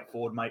pretty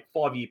straightforward, mate.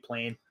 5-year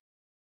plan.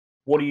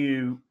 What do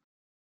you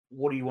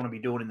want to be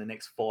doing in the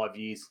next 5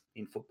 years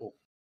in football?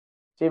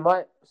 See,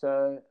 my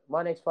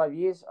next 5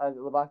 years, I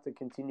would like to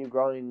continue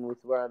growing with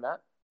where I'm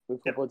at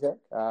with Football Tech,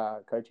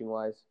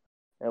 coaching-wise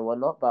and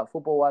whatnot. But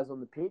football-wise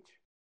on the pitch,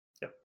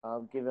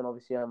 given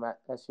obviously I'm at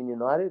Sydney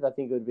United, I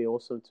think it would be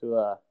awesome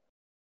to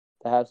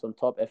have some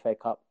top FA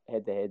Cup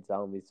head-to-heads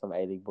with some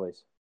A-League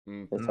boys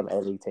and some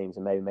A-League teams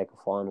and maybe make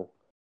a final.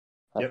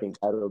 I think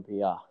that'll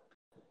be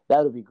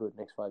good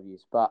next 5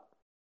 years. But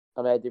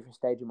I'm at a different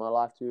stage in my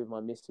life too with my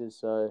missus.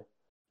 So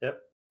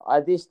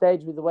at this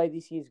stage, with the way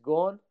this year's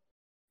gone,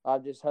 I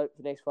just hope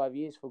for the next 5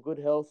 years for good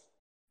health,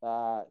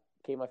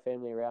 keep my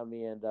family around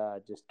me, and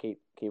just keep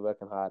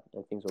working hard,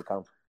 and things will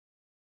come.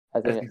 I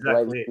think the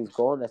way this is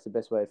gone, that's the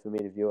best way for me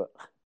to view it.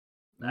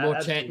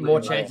 More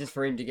chances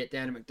for him to get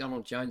down to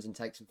McDonald Jones and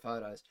take some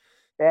photos.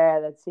 Yeah,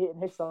 that's it.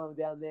 Next time I'm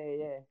down there,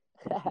 yeah.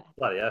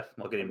 Bloody yeah,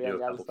 I'll get him to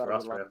do a couple for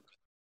us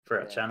for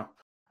our channel.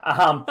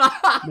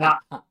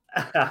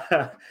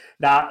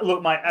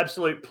 Look, mate,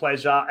 absolute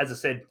pleasure. As I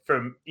said,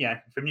 from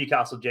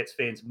Newcastle Jets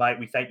fans, mate,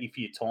 we thank you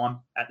for your time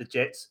at the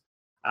Jets.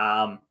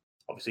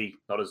 Obviously,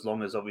 not as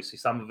long as obviously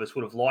some of us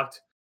would have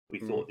liked. We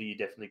thought that you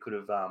definitely could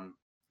have,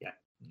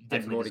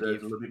 definitely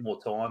deserved a little bit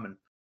more time and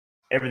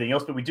everything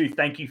else. But we do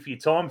thank you for your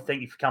time.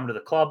 Thank you for coming to the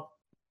club.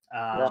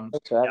 Thanks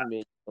for having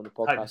me on the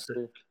podcast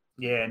too.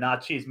 Yeah,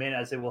 cheers, man.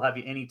 As I said, we'll have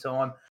you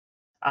anytime.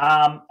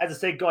 As I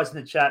said, guys in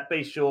the chat,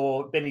 be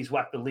sure Benny's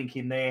whacked the link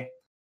in there.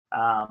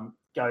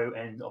 Go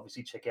and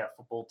obviously check out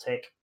Football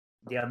Tech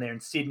down there in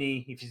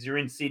Sydney. If you're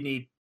in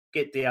Sydney,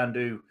 get down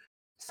to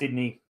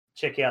Sydney,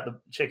 check out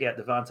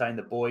Devante and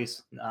the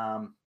boys.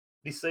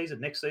 This season,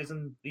 next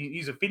season,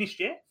 is it finished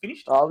yet?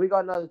 Finished? Oh, we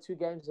got another 2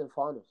 games in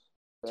finals.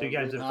 2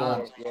 games in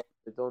finals. Yeah,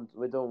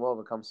 we're doing well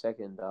to come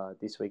second.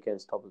 This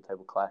weekend's top of the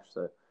table clash.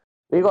 So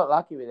we got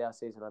lucky with our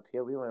season up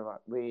here.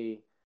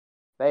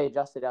 They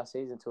adjusted our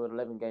season to an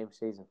 11-game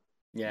season.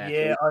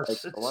 Yeah,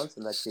 it's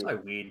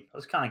so weird. I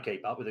just can't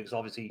keep up with it because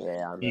obviously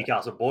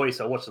Newcastle boys.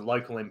 So I watch the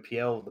local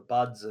NPL, the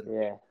Buds,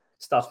 and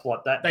stuff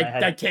like that.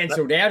 They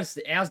cancelled ours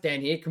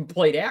down here,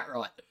 complete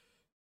outright.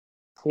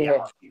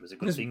 Yeah, it was a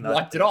good thing.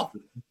 Wiped it off.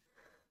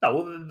 No,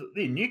 well,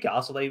 in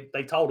Newcastle,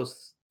 they told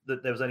us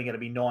that there was only going to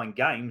be 9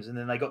 games, and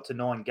then they got to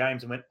 9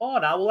 games and went, "Oh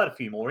no, we'll add a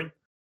few more in.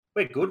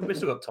 We're good. We've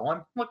still got time."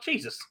 I'm like,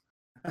 Jesus.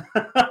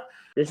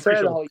 They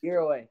throw the whole year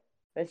away.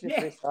 Let's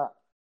just restart.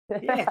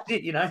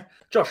 Yeah,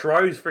 Josh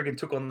Rose friggin'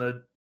 took on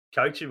the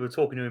coach. We were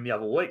talking to him the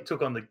other week.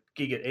 Took on the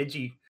gig at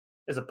Edgy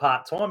as a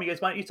part-time. He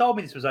goes, "Mate, you told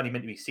me this was only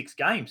meant to be 6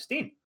 games.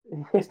 Then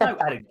there's no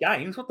added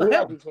games. What the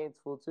hell?" His hands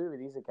full too with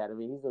his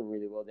academy. He's doing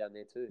really well down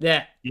there too.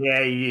 Yeah,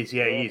 he is.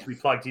 Yeah, he is. We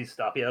plugged his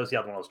stuff. Yeah, that was the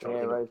other one I was trying to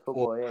think Rose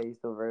football. Yeah, he's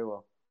doing very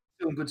well.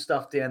 Doing good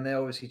stuff down there.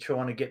 Obviously,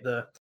 trying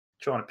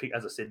to pick,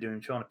 as I said,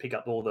 trying to pick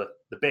up all the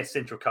best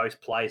Central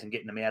Coast players and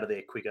getting them out of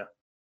there quicker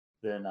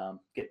than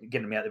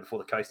getting them out there before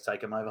the coast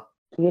take them over.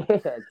 Yeah,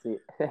 that's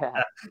it. Get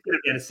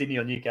them down to Sydney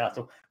or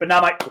Newcastle. But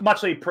no, mate,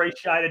 muchly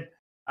appreciated.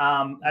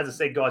 As I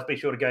said, guys, be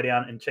sure to go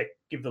down and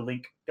give the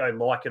link, go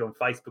like it on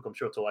Facebook. I'm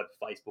sure it's all over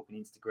Facebook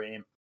and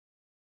Instagram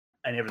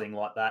and everything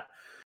like that.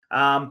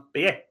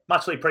 But yeah,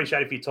 muchly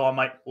appreciated for your time,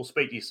 mate. We'll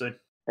speak to you soon.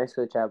 Thanks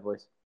for the chat,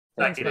 boys.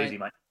 Take it easy,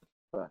 mate.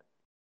 Bye.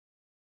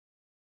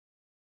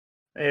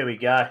 There we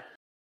go.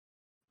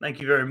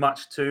 Thank you very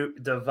much to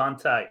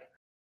Devante.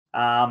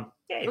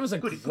 it was a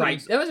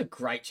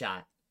great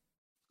chat.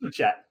 Good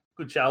chat.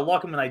 Good chat. I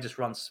like him when they just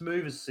run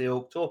smooth as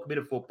silk, talk a bit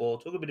of football,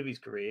 talk a bit of his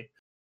career.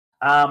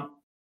 Bang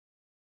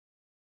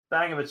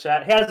of a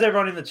chat. How's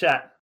everyone in the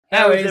chat?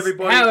 How is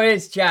everybody? How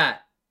is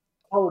chat?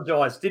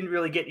 Apologise. Didn't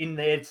really get in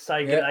there to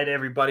say good day to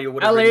everybody or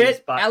whatever it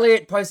is. But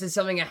Elliot posted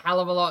something a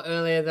hell of a lot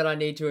earlier that I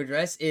need to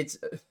address. It's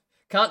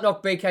can't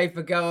knock BK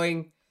for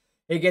going.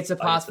 He gets a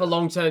pass for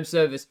long-term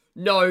service.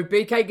 No,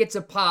 BK gets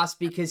a pass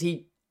because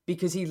he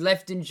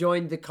left and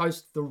joined the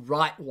coast the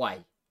right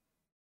way.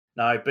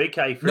 No,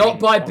 BK... Not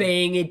by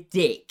being a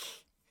dick.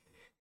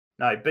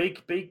 No,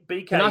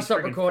 BK... Can I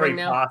stop recording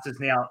now? Passes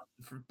now?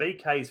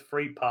 BK's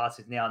free pass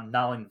is now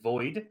null and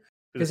void.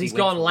 Because he's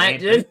gone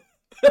landed.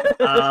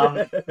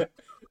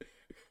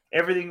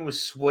 Everything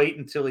was sweet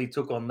until he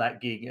took on that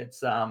gig.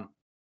 It's Have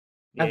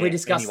we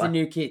discussed the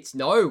new kits?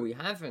 No, we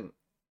haven't.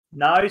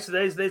 No, so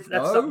that's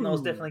something I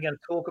was definitely going to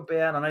talk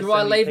about. I know. Do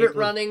I leave it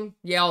running?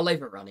 Yeah, I'll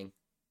leave it running.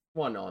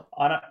 Why not?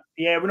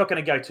 Yeah, we're not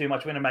going to go too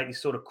much. We're going to make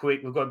this sort of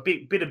quick. We've got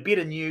a bit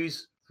of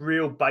news,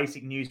 real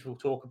basic news. We'll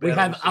talk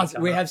about.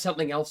 We have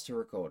something else to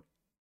record.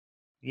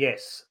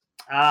 Yes.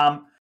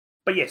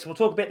 But yes, we'll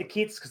talk about the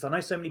kits because I know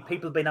so many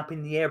people have been up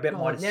in the air about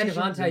my decisions.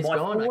 Now Devante's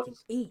gone,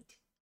 thoughts. I can eat.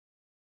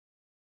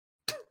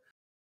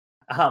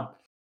 What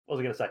was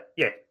I going to say?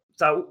 Yeah.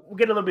 So we'll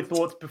get a little bit of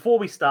thoughts before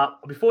we start.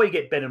 Before you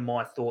get Ben and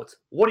my thoughts,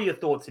 what are your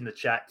thoughts in the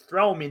chat?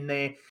 Throw them in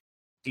there.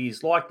 Do you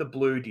like the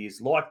blue? Do you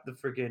like the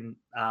freaking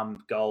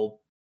gold?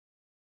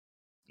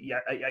 Yeah,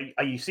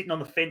 are you sitting on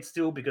the fence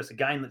still? Because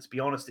again, let's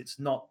be honest, it's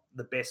not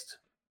the best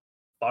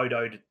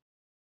photo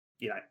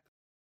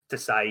to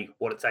say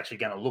what it's actually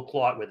going to look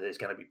like. Whether there's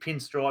going to be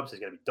pinstripes, there's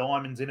going to be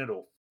diamonds in it,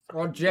 or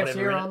Jeff's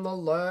here on the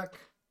lurk.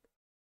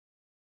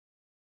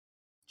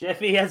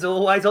 Jeffy, as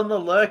always, on the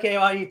lurk. How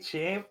are you,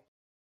 champ?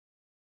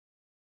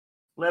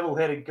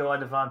 Level-headed guy,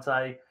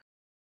 Devante.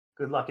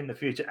 Good luck in the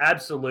future.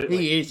 Absolutely,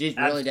 he is. He's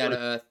really down to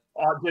earth.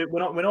 Dude,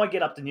 when I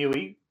get up to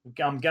Newey,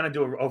 I'm going to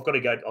do. I've got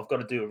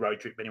to do a road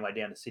trip anyway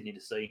down to Sydney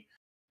to see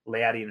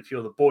Loudy and a few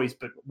of the boys.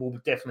 But we'll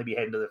definitely be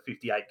heading to the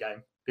 58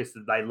 game because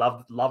they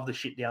love the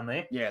shit down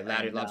there. Yeah,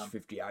 Loudy loves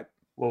 58.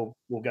 We'll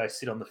go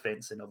sit on the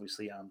fence and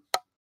obviously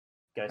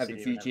go have sit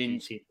a few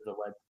gins.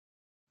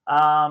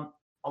 I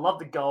love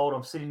the gold.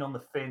 I'm sitting on the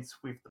fence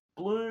with the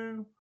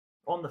blue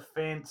on the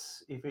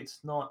fence. If it's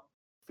not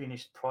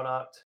finished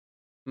product,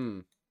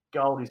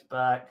 gold is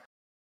back.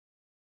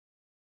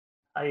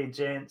 Hey,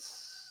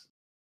 gents.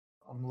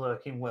 I'm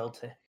lurking well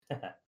too.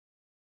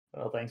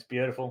 Well, thanks.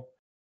 Beautiful.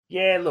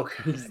 Yeah, look.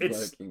 It's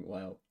lurking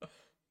well.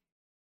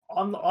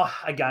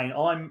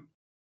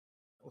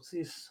 What's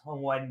this?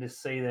 I'm waiting to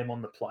see them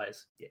on the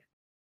players. Yeah.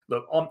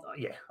 Look, I'm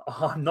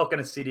not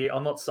going to sit here.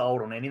 I'm not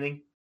sold on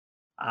anything.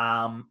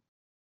 My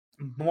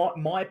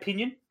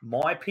opinion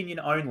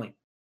only.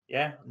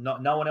 Yeah.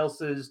 No one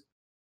else's.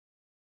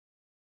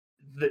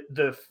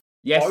 The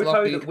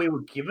photo that we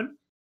were given.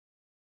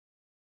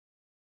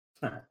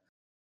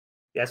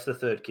 That's the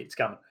third kit's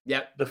coming.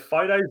 Yep. The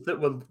photos that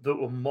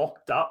were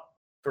mocked up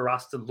for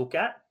us to look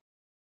at,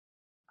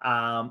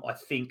 I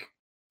think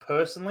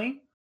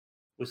personally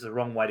was the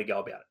wrong way to go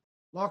about it.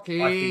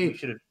 Lockie. I think we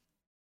should have.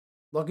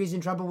 Lockie's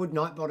in trouble with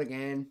Nightbot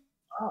again.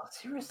 Oh,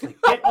 seriously,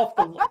 get off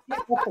the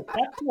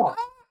catwalk.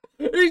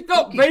 He's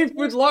got beef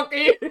with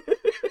Lockie.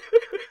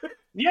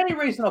 The only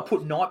reason I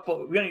put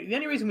Nightbot, the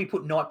only reason we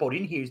put Nightbot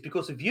in here is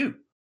because of you.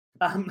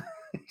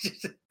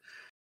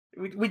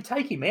 We'd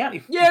take him out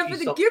if for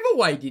the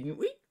giveaway, didn't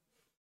we?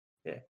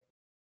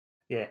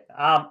 Yeah.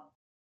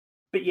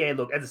 But yeah,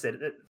 look, as I said,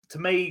 to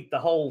me, the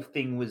whole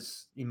thing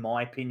was, in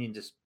my opinion,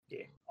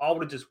 I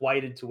would have just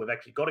waited till we've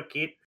actually got a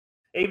kit,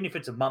 even if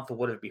it's a month or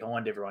whatever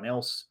behind everyone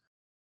else.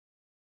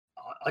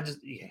 Just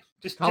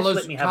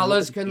let me have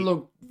colours can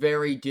look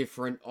very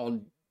different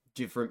on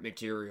different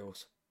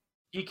materials.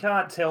 You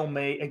can't tell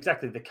me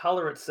exactly the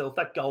colour itself.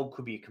 That gold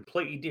could be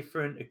completely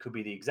different. It could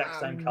be the exact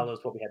same colour as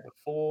what we had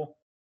before.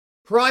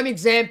 Prime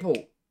example,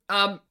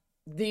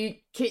 the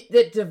kit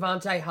that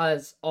Devante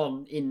has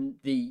on in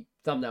the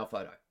thumbnail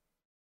photo.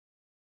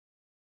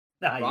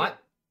 Right? Yeah.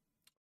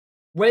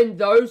 When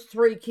those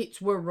 3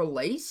 kits were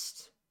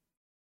released,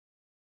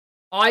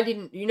 I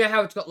didn't... You know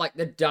how it's got like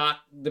the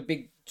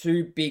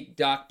 2 big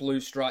dark blue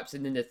stripes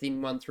and then the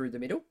thin one through the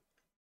middle?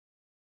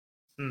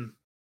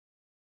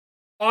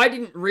 I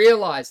didn't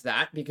realise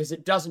that because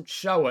it doesn't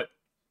show it.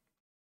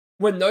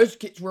 When those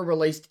kits were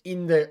released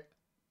in the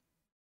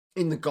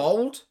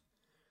gold,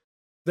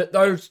 that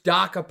those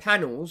darker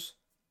panels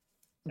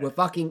were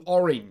fucking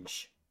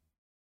orange.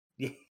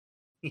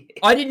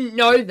 I didn't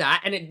know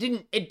that, and it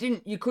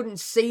didn't, you couldn't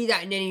see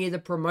that in any of the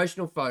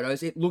promotional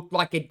photos. It looked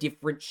like a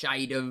different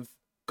shade of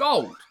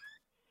gold.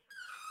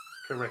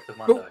 Correct,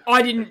 Armando.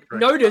 I didn't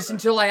notice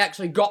until I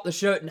actually got the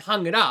shirt and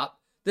hung it up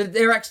that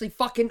they're actually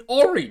fucking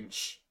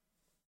orange.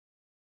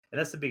 And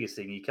that's the biggest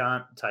thing. You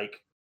can't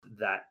take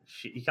that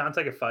shit. You can't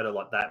take a photo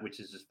like that,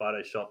 which is just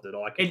Photoshop that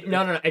I can do.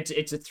 No. It's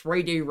a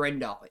 3D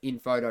render in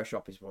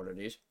Photoshop is what it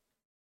is.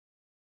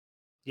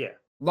 Yeah.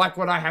 Like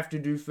what I have to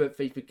do for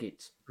FIFA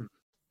kits.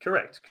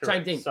 Correct.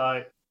 Same thing.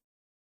 So,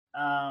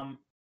 as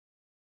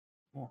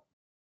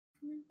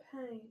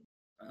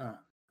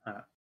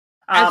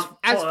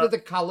for the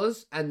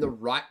colours and the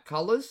right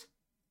colours,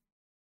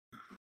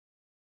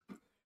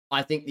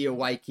 I think the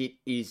away kit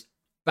is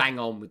bang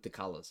on with the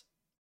colours.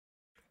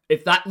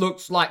 If that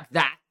looks like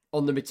that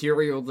on the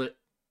material that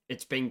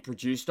it's being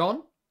produced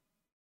on,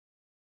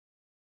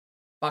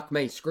 fuck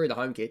me, screw the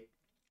home kit.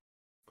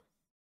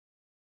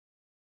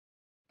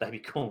 They'd be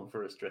calling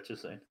for a stretcher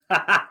soon.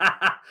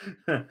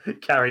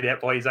 Carried out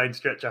by his own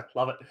stretcher.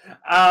 Love it.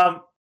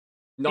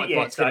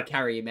 Nightbot's going to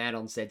carry him out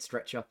on said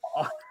stretcher.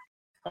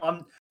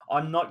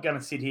 I'm not going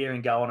to sit here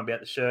and go on about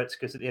the shirts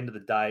because at the end of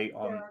the day,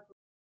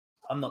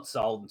 I'm not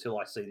sold until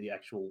I see the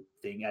actual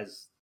thing.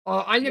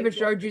 I never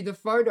showed you the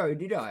photo,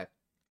 did I?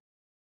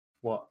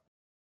 What?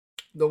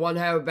 The one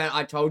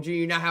I told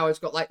you, how it's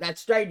got like that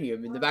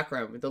stadium in the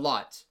background with the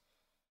lights?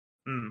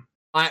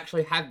 I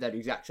actually have that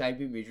exact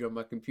same image on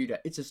my computer.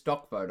 It's a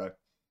stock photo.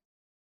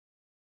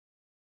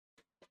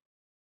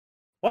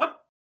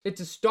 What? It's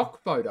a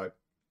stock photo.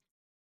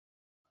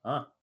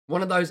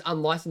 One of those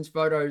unlicensed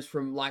photos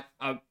from like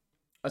a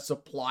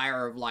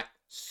supplier of like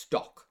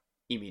stock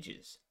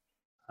images.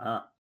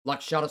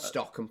 Like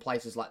Shutterstock and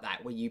places like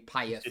that where you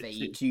pay a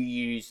fee to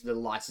use the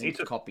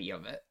licensed copy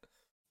of it.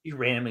 You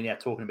randomly now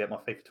talking about my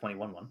FIFA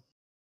 21 one.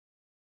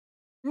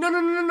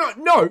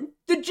 No.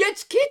 The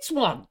Jets Kits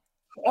one.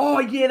 Oh,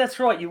 yeah, that's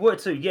right. You were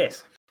too.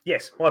 Yes.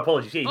 My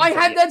apologies. Yeah, I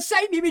had that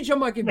same image on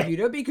my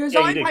computer because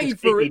I paid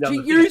for it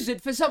to use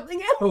it for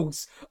something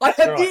else. I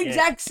have the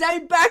exact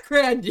same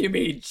background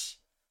image.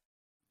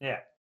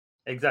 Yeah,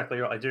 exactly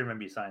right. I do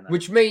remember you saying that.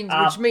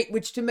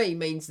 Which to me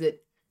means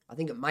that I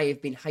think it may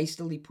have been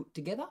hastily put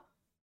together.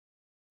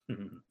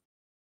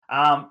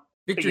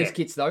 Victory's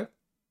kits, though.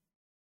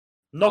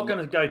 Not going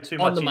to go too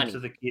much into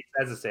the kits,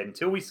 as I said,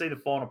 until we see the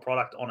final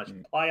product on a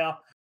player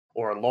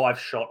or a live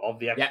shot of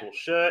the actual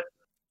shirt.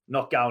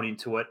 Not going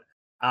into it.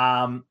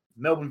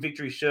 Melbourne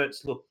Victory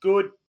shirts look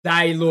good.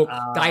 They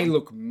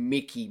look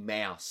Mickey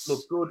Mouse.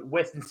 Look good.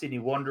 Western Sydney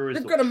Wanderers.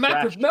 They've got a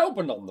map of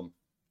Melbourne on them.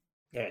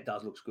 Yeah, it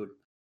does. Looks good.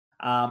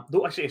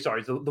 Actually,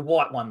 sorry, the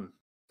white one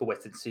for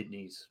Western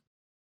Sydney's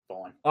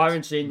fine. I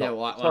haven't seen their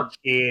white one. It's not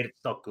scared.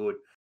 It's not good.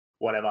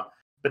 Whatever.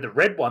 But the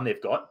red one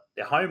they've got,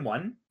 their home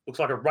one, looks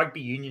like a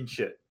rugby union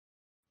shirt.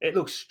 It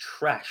looks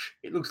trash.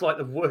 It looks like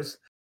the worst.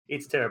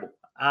 It's terrible.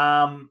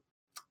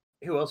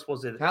 Who else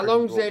was there? How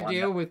long's their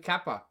deal with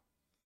Kappa?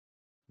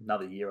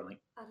 Another year, I think.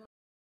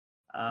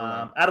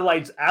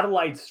 Adelaide's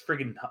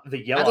friggin'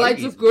 the yellow.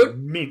 Adelaide's look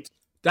good. Mint.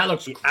 That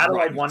looks the great.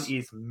 Adelaide one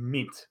is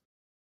mint.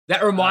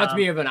 That reminds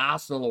me of an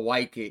Arsenal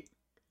away kit.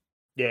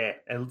 Yeah,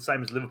 and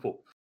same as Liverpool.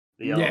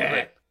 The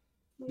yellow.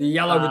 The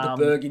yellow with the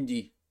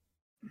burgundy.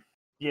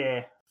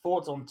 Yeah,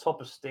 thoughts on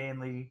top of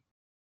Stanley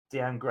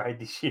downgrade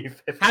this year.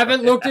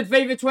 Haven't looked at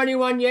FIFA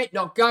 21 yet.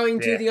 Not going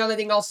to. The only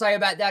thing I'll say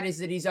about that is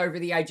that he's over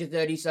the age of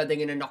 30, so they're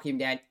going to knock him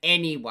down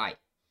anyway.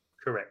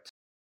 Correct.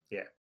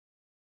 Yeah.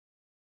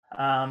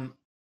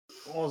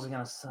 What was I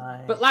going to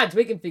say? But lads,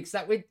 we can fix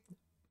that with.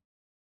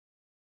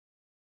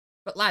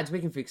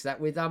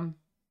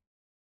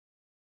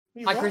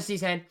 Hi,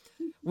 Christy's hand.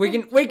 We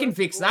can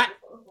fix that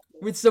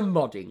with some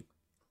modding.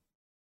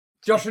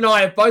 Josh and I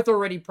have both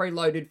already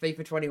preloaded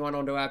FIFA 21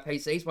 onto our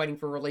PCs, waiting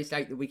for a release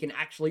date that we can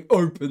actually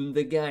open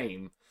the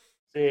game.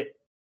 That's it.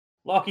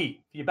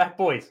 Lockie, you're back,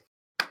 boys.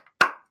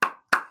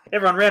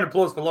 Everyone, round of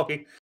applause for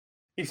Lockie.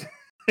 He's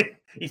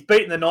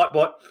beaten the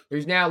Nightbot.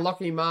 Who's now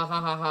Lockie Ma,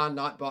 ha ha ha,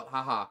 Nightbot,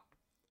 ha ha.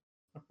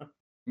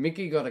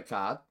 Mickey got a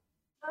card.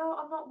 No,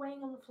 I'm not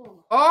weighing on the floor.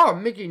 Oh,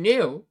 Mickey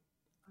Neal.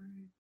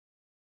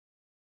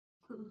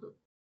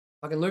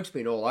 Fucking Luke's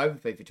been all over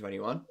FIFA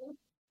 21.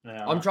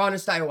 Yeah, I'm trying to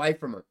stay away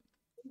from it.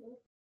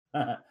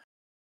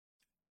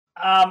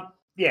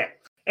 Yeah.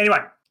 Anyway,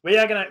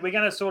 we're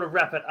gonna sort of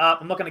wrap it up.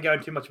 I'm not gonna go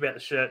too much about the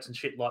shirts and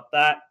shit like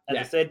that. As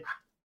I said,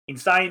 in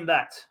saying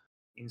that,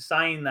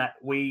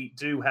 we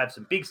do have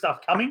some big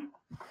stuff coming.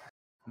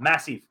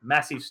 Massive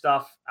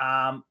stuff.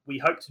 We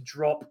hope to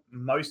drop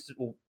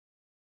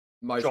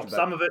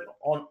some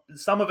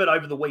of it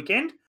over the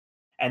weekend,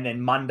 and then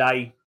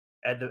Monday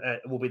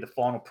will be the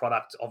final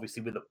product,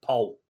 obviously with a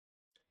poll.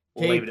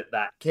 We'll leave it at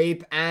that.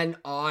 Keep an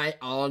eye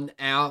on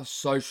our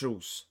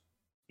socials.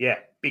 Yeah,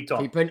 big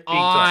time. Keep an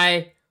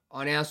eye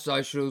on our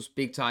socials,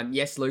 big time.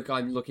 Yes, Luke,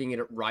 I'm looking at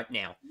it right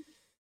now.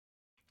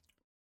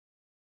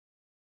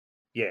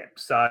 Yeah,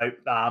 so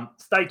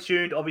stay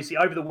tuned. Obviously,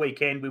 over the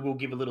weekend, we will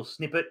give a little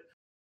snippet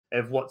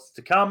of what's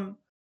to come.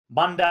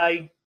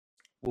 Monday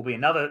will be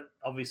another,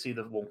 obviously,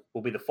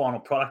 will be the final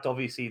product,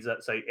 obviously,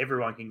 so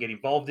everyone can get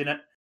involved in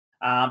it.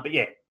 But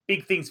yeah,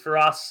 big things for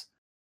us.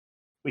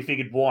 We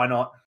figured, why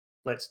not?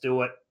 Let's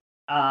do it.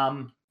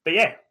 But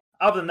yeah,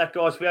 other than that,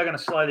 guys, we are going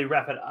to slowly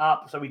wrap it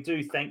up. So we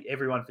do thank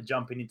everyone for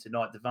jumping in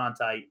tonight.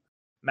 Devante,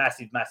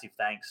 massive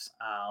thanks.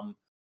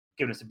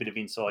 Giving us a bit of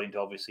insight into,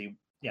 obviously,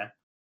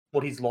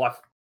 what his life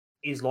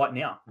is like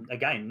now.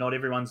 Again, not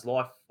everyone's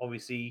life,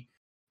 obviously,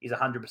 is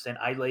 100%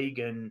 A-League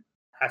and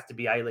has to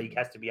be A-League,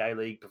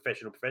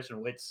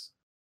 professional. It's,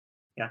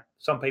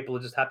 some people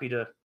are just happy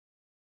to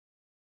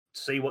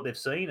see what they've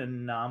seen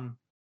and,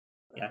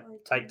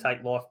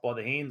 take life by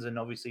the hands and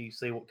obviously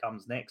see what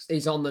comes next.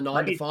 He's on the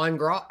 9 to 5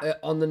 grind.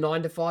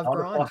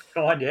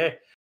 Yeah.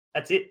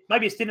 That's it.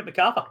 Maybe a stint at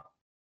MacArthur.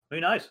 Who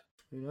knows?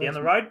 Down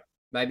the road.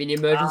 Maybe an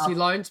emergency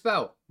loan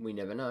spell. We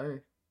never know.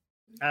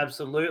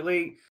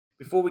 Absolutely.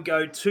 Before we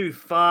go too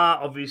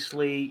far,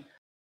 obviously,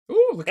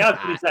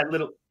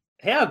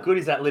 how good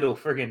is that little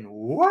friggin'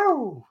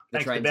 whoa? The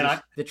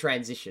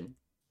transition.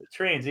 The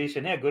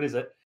transition. How good is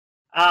it?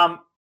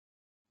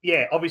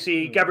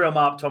 Obviously, Gabriel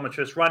Ma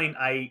Optometrist running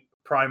a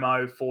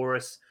promo for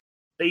us.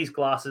 These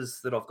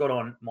glasses that I've got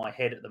on my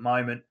head at the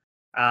moment.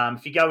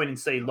 If you go in and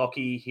see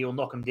Lockie, he'll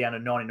knock them down to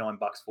 $99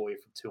 for you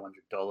for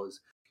 $200.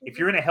 If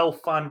you're in a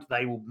health fund,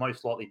 they will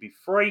most likely be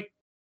free,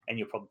 and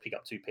you'll probably pick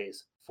up 2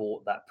 pairs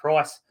for that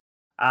price.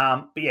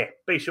 But yeah,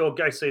 be sure,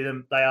 go see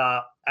them. They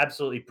are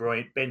absolutely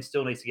brilliant. Ben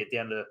still needs to get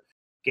down to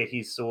get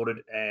his sorted.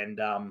 And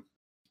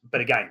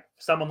but again,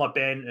 someone like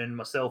Ben and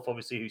myself,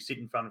 obviously, who sit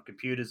in front of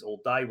computers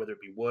all day, whether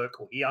it be work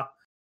or here,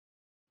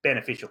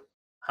 beneficial,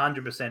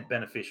 100%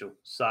 beneficial.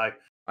 So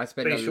I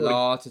spend a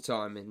lot of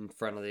time in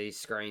front of these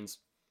screens.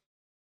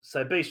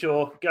 So be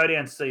sure, go down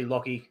and see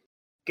Lockie,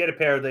 get a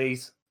pair of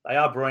these. They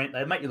are brilliant.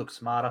 They make you look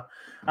smarter.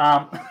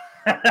 We'll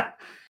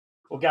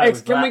go.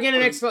 Can we get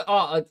an extra?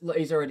 Oh,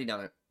 he's already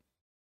done it.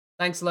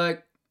 Thanks,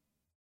 Luke.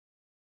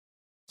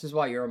 This is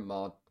why you're a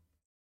mod.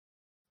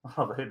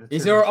 I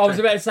was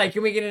about to say,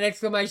 can we get an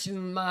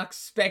exclamation mark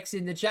specs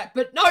in the chat?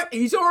 But no,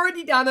 he's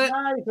already done it.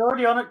 No, he's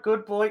already on it.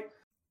 Good boy.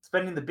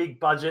 Spending the big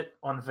budget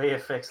on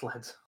VFX,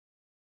 lads.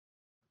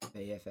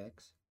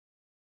 VFX?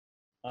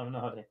 I have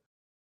no idea.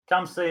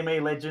 Come see me,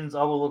 legends.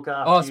 I will look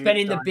after you.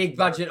 Spending the big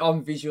budget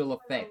on visual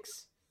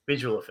effects.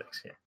 Visual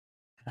effects,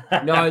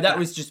 yeah. No, that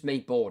was just me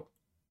bored.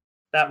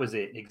 That was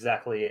it.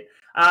 Exactly it.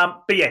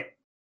 But yeah,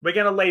 we're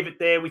going to leave it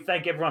there. We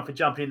thank everyone for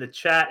jumping in the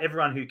chat.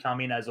 Everyone who come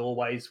in, as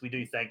always, we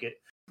do thank it.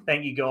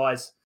 Thank you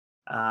guys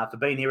for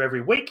being here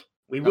every week.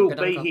 We will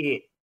be here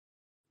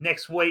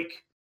next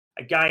week.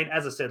 Again,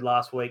 as I said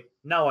last week,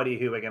 no idea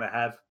who we're going to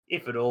have,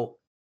 if at all.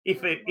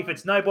 If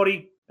it's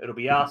nobody, it'll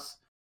be us.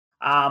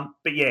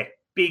 But yeah,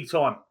 big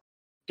time.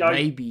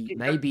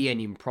 Maybe an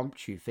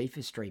impromptu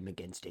FIFA stream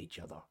against each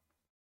other.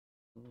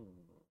 Ooh.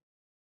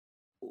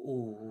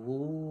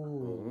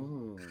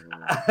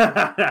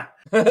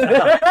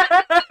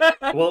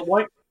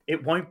 Well,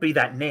 it won't be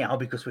that now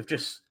because we've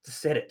just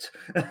said it.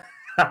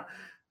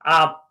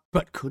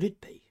 But could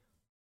it be?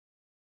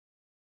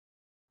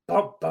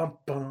 Bum, bum,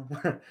 bum.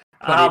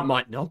 But it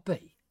might not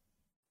be.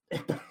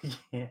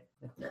 Yeah.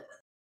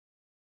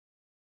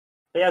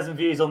 1,000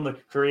 views on the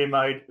career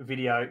mode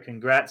video.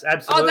 Congrats.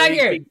 Absolutely. Oh,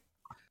 thank you.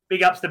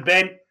 Big ups to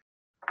Ben.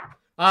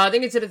 I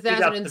think it's at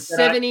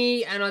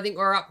 1,070, and I think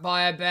we're up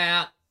by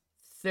about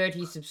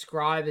 30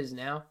 subscribers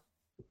now.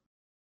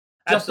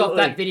 Just off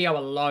that video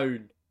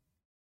alone.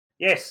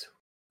 Yes.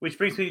 Which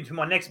brings me to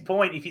my next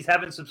point. If you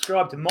haven't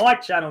subscribed to my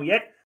channel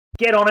yet,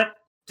 get on it.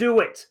 Do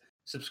it.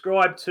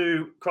 Subscribe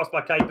to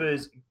Crossbar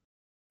Capers.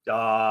 She's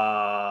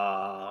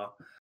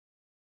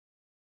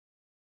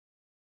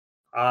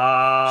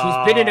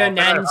been in her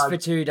nan's for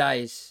 2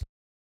 days.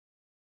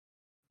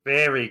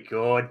 Very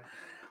good.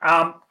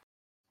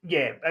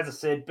 Yeah, as I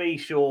said, be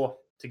sure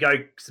to go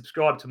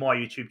subscribe to my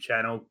YouTube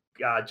channel.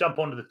 Jump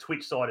onto the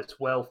Twitch side as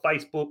well,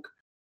 Facebook.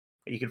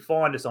 You can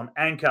find us on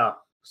Anchor,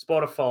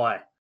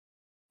 Spotify,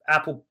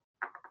 Apple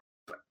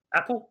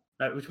Apple?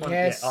 No, which one?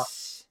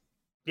 Yes.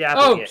 Yeah,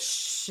 Apple,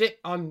 shit!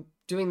 I'm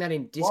doing that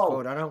in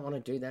Discord. Whoa. I don't want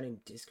to do that in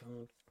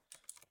Discord.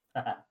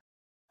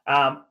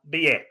 But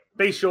yeah,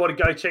 be sure to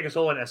go check us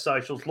all on our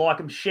socials, like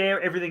them, share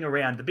everything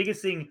around. The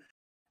biggest thing,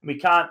 we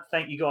can't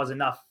thank you guys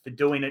enough for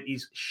doing it,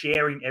 is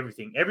sharing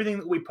everything. Everything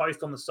that we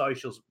post on the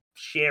socials,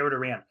 share it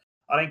around.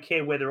 I don't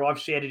care whether I've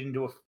shared it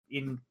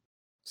in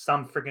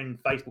some freaking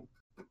Facebook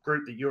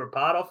group that you're a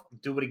part of.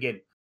 Do it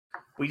again.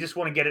 We just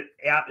want to get it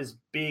out as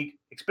big,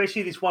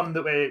 especially this one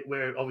that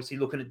we're obviously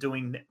looking at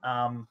doing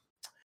on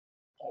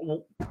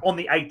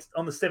the 8th,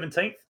 on the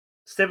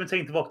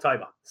 17th of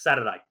October,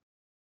 Saturday.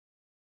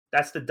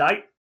 That's the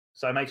date.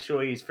 So make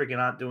sure you freaking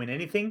aren't doing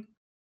anything.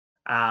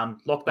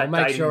 Lock that. I'll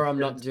make sure I'm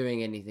not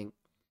doing anything.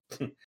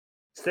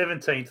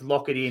 17th,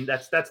 lock it in.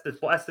 That's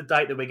the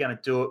date that we're going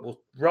to do it. We'll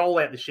roll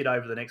out the shit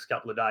over the next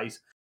couple of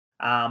days.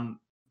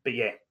 But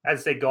yeah,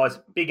 as I said, guys,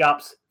 big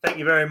ups. Thank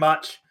you very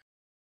much.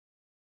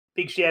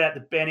 Big shout out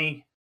to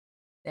Benny.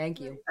 Thank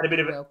you. Had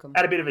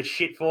a bit of a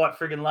shit fight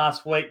friggin'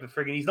 last week, but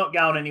friggin' he's not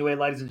going anywhere,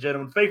 ladies and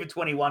gentlemen. FIFA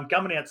 21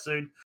 coming out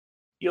soon.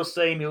 You'll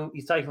see him.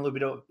 He's taking a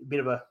little bit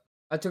of a.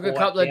 I took a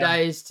couple of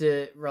days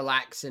to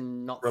relax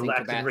and not think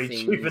about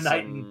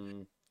rejuvenate things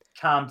and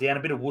calm down. A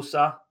bit of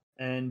wussa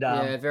and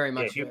yeah, very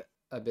much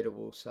a bit of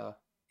wussa.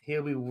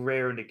 He'll be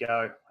raring to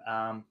go.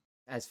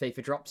 As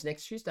FIFA drops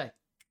next Tuesday.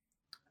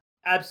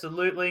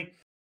 Absolutely.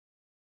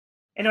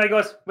 Anyway,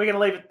 guys, we're going to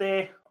leave it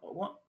there.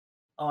 What?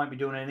 I won't be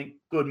doing anything.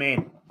 Good,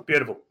 man.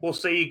 Beautiful. We'll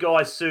see you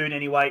guys soon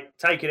anyway.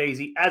 Take it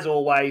easy. As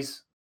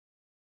always.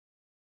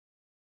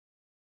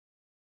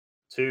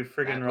 Too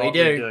friggin' right. We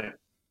do.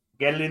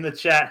 Get it in the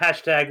chat.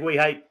 Hashtag we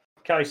hate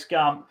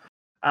co-scum.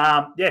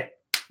 Yeah,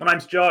 my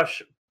name's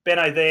Josh.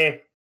 Benno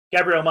there.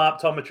 Gabriel Ma,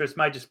 optometrist,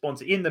 major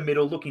sponsor in the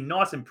middle, looking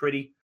nice and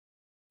pretty.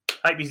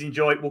 Hope you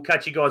enjoyed. We'll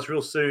catch you guys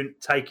real soon.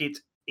 Take it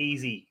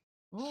easy.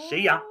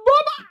 See ya.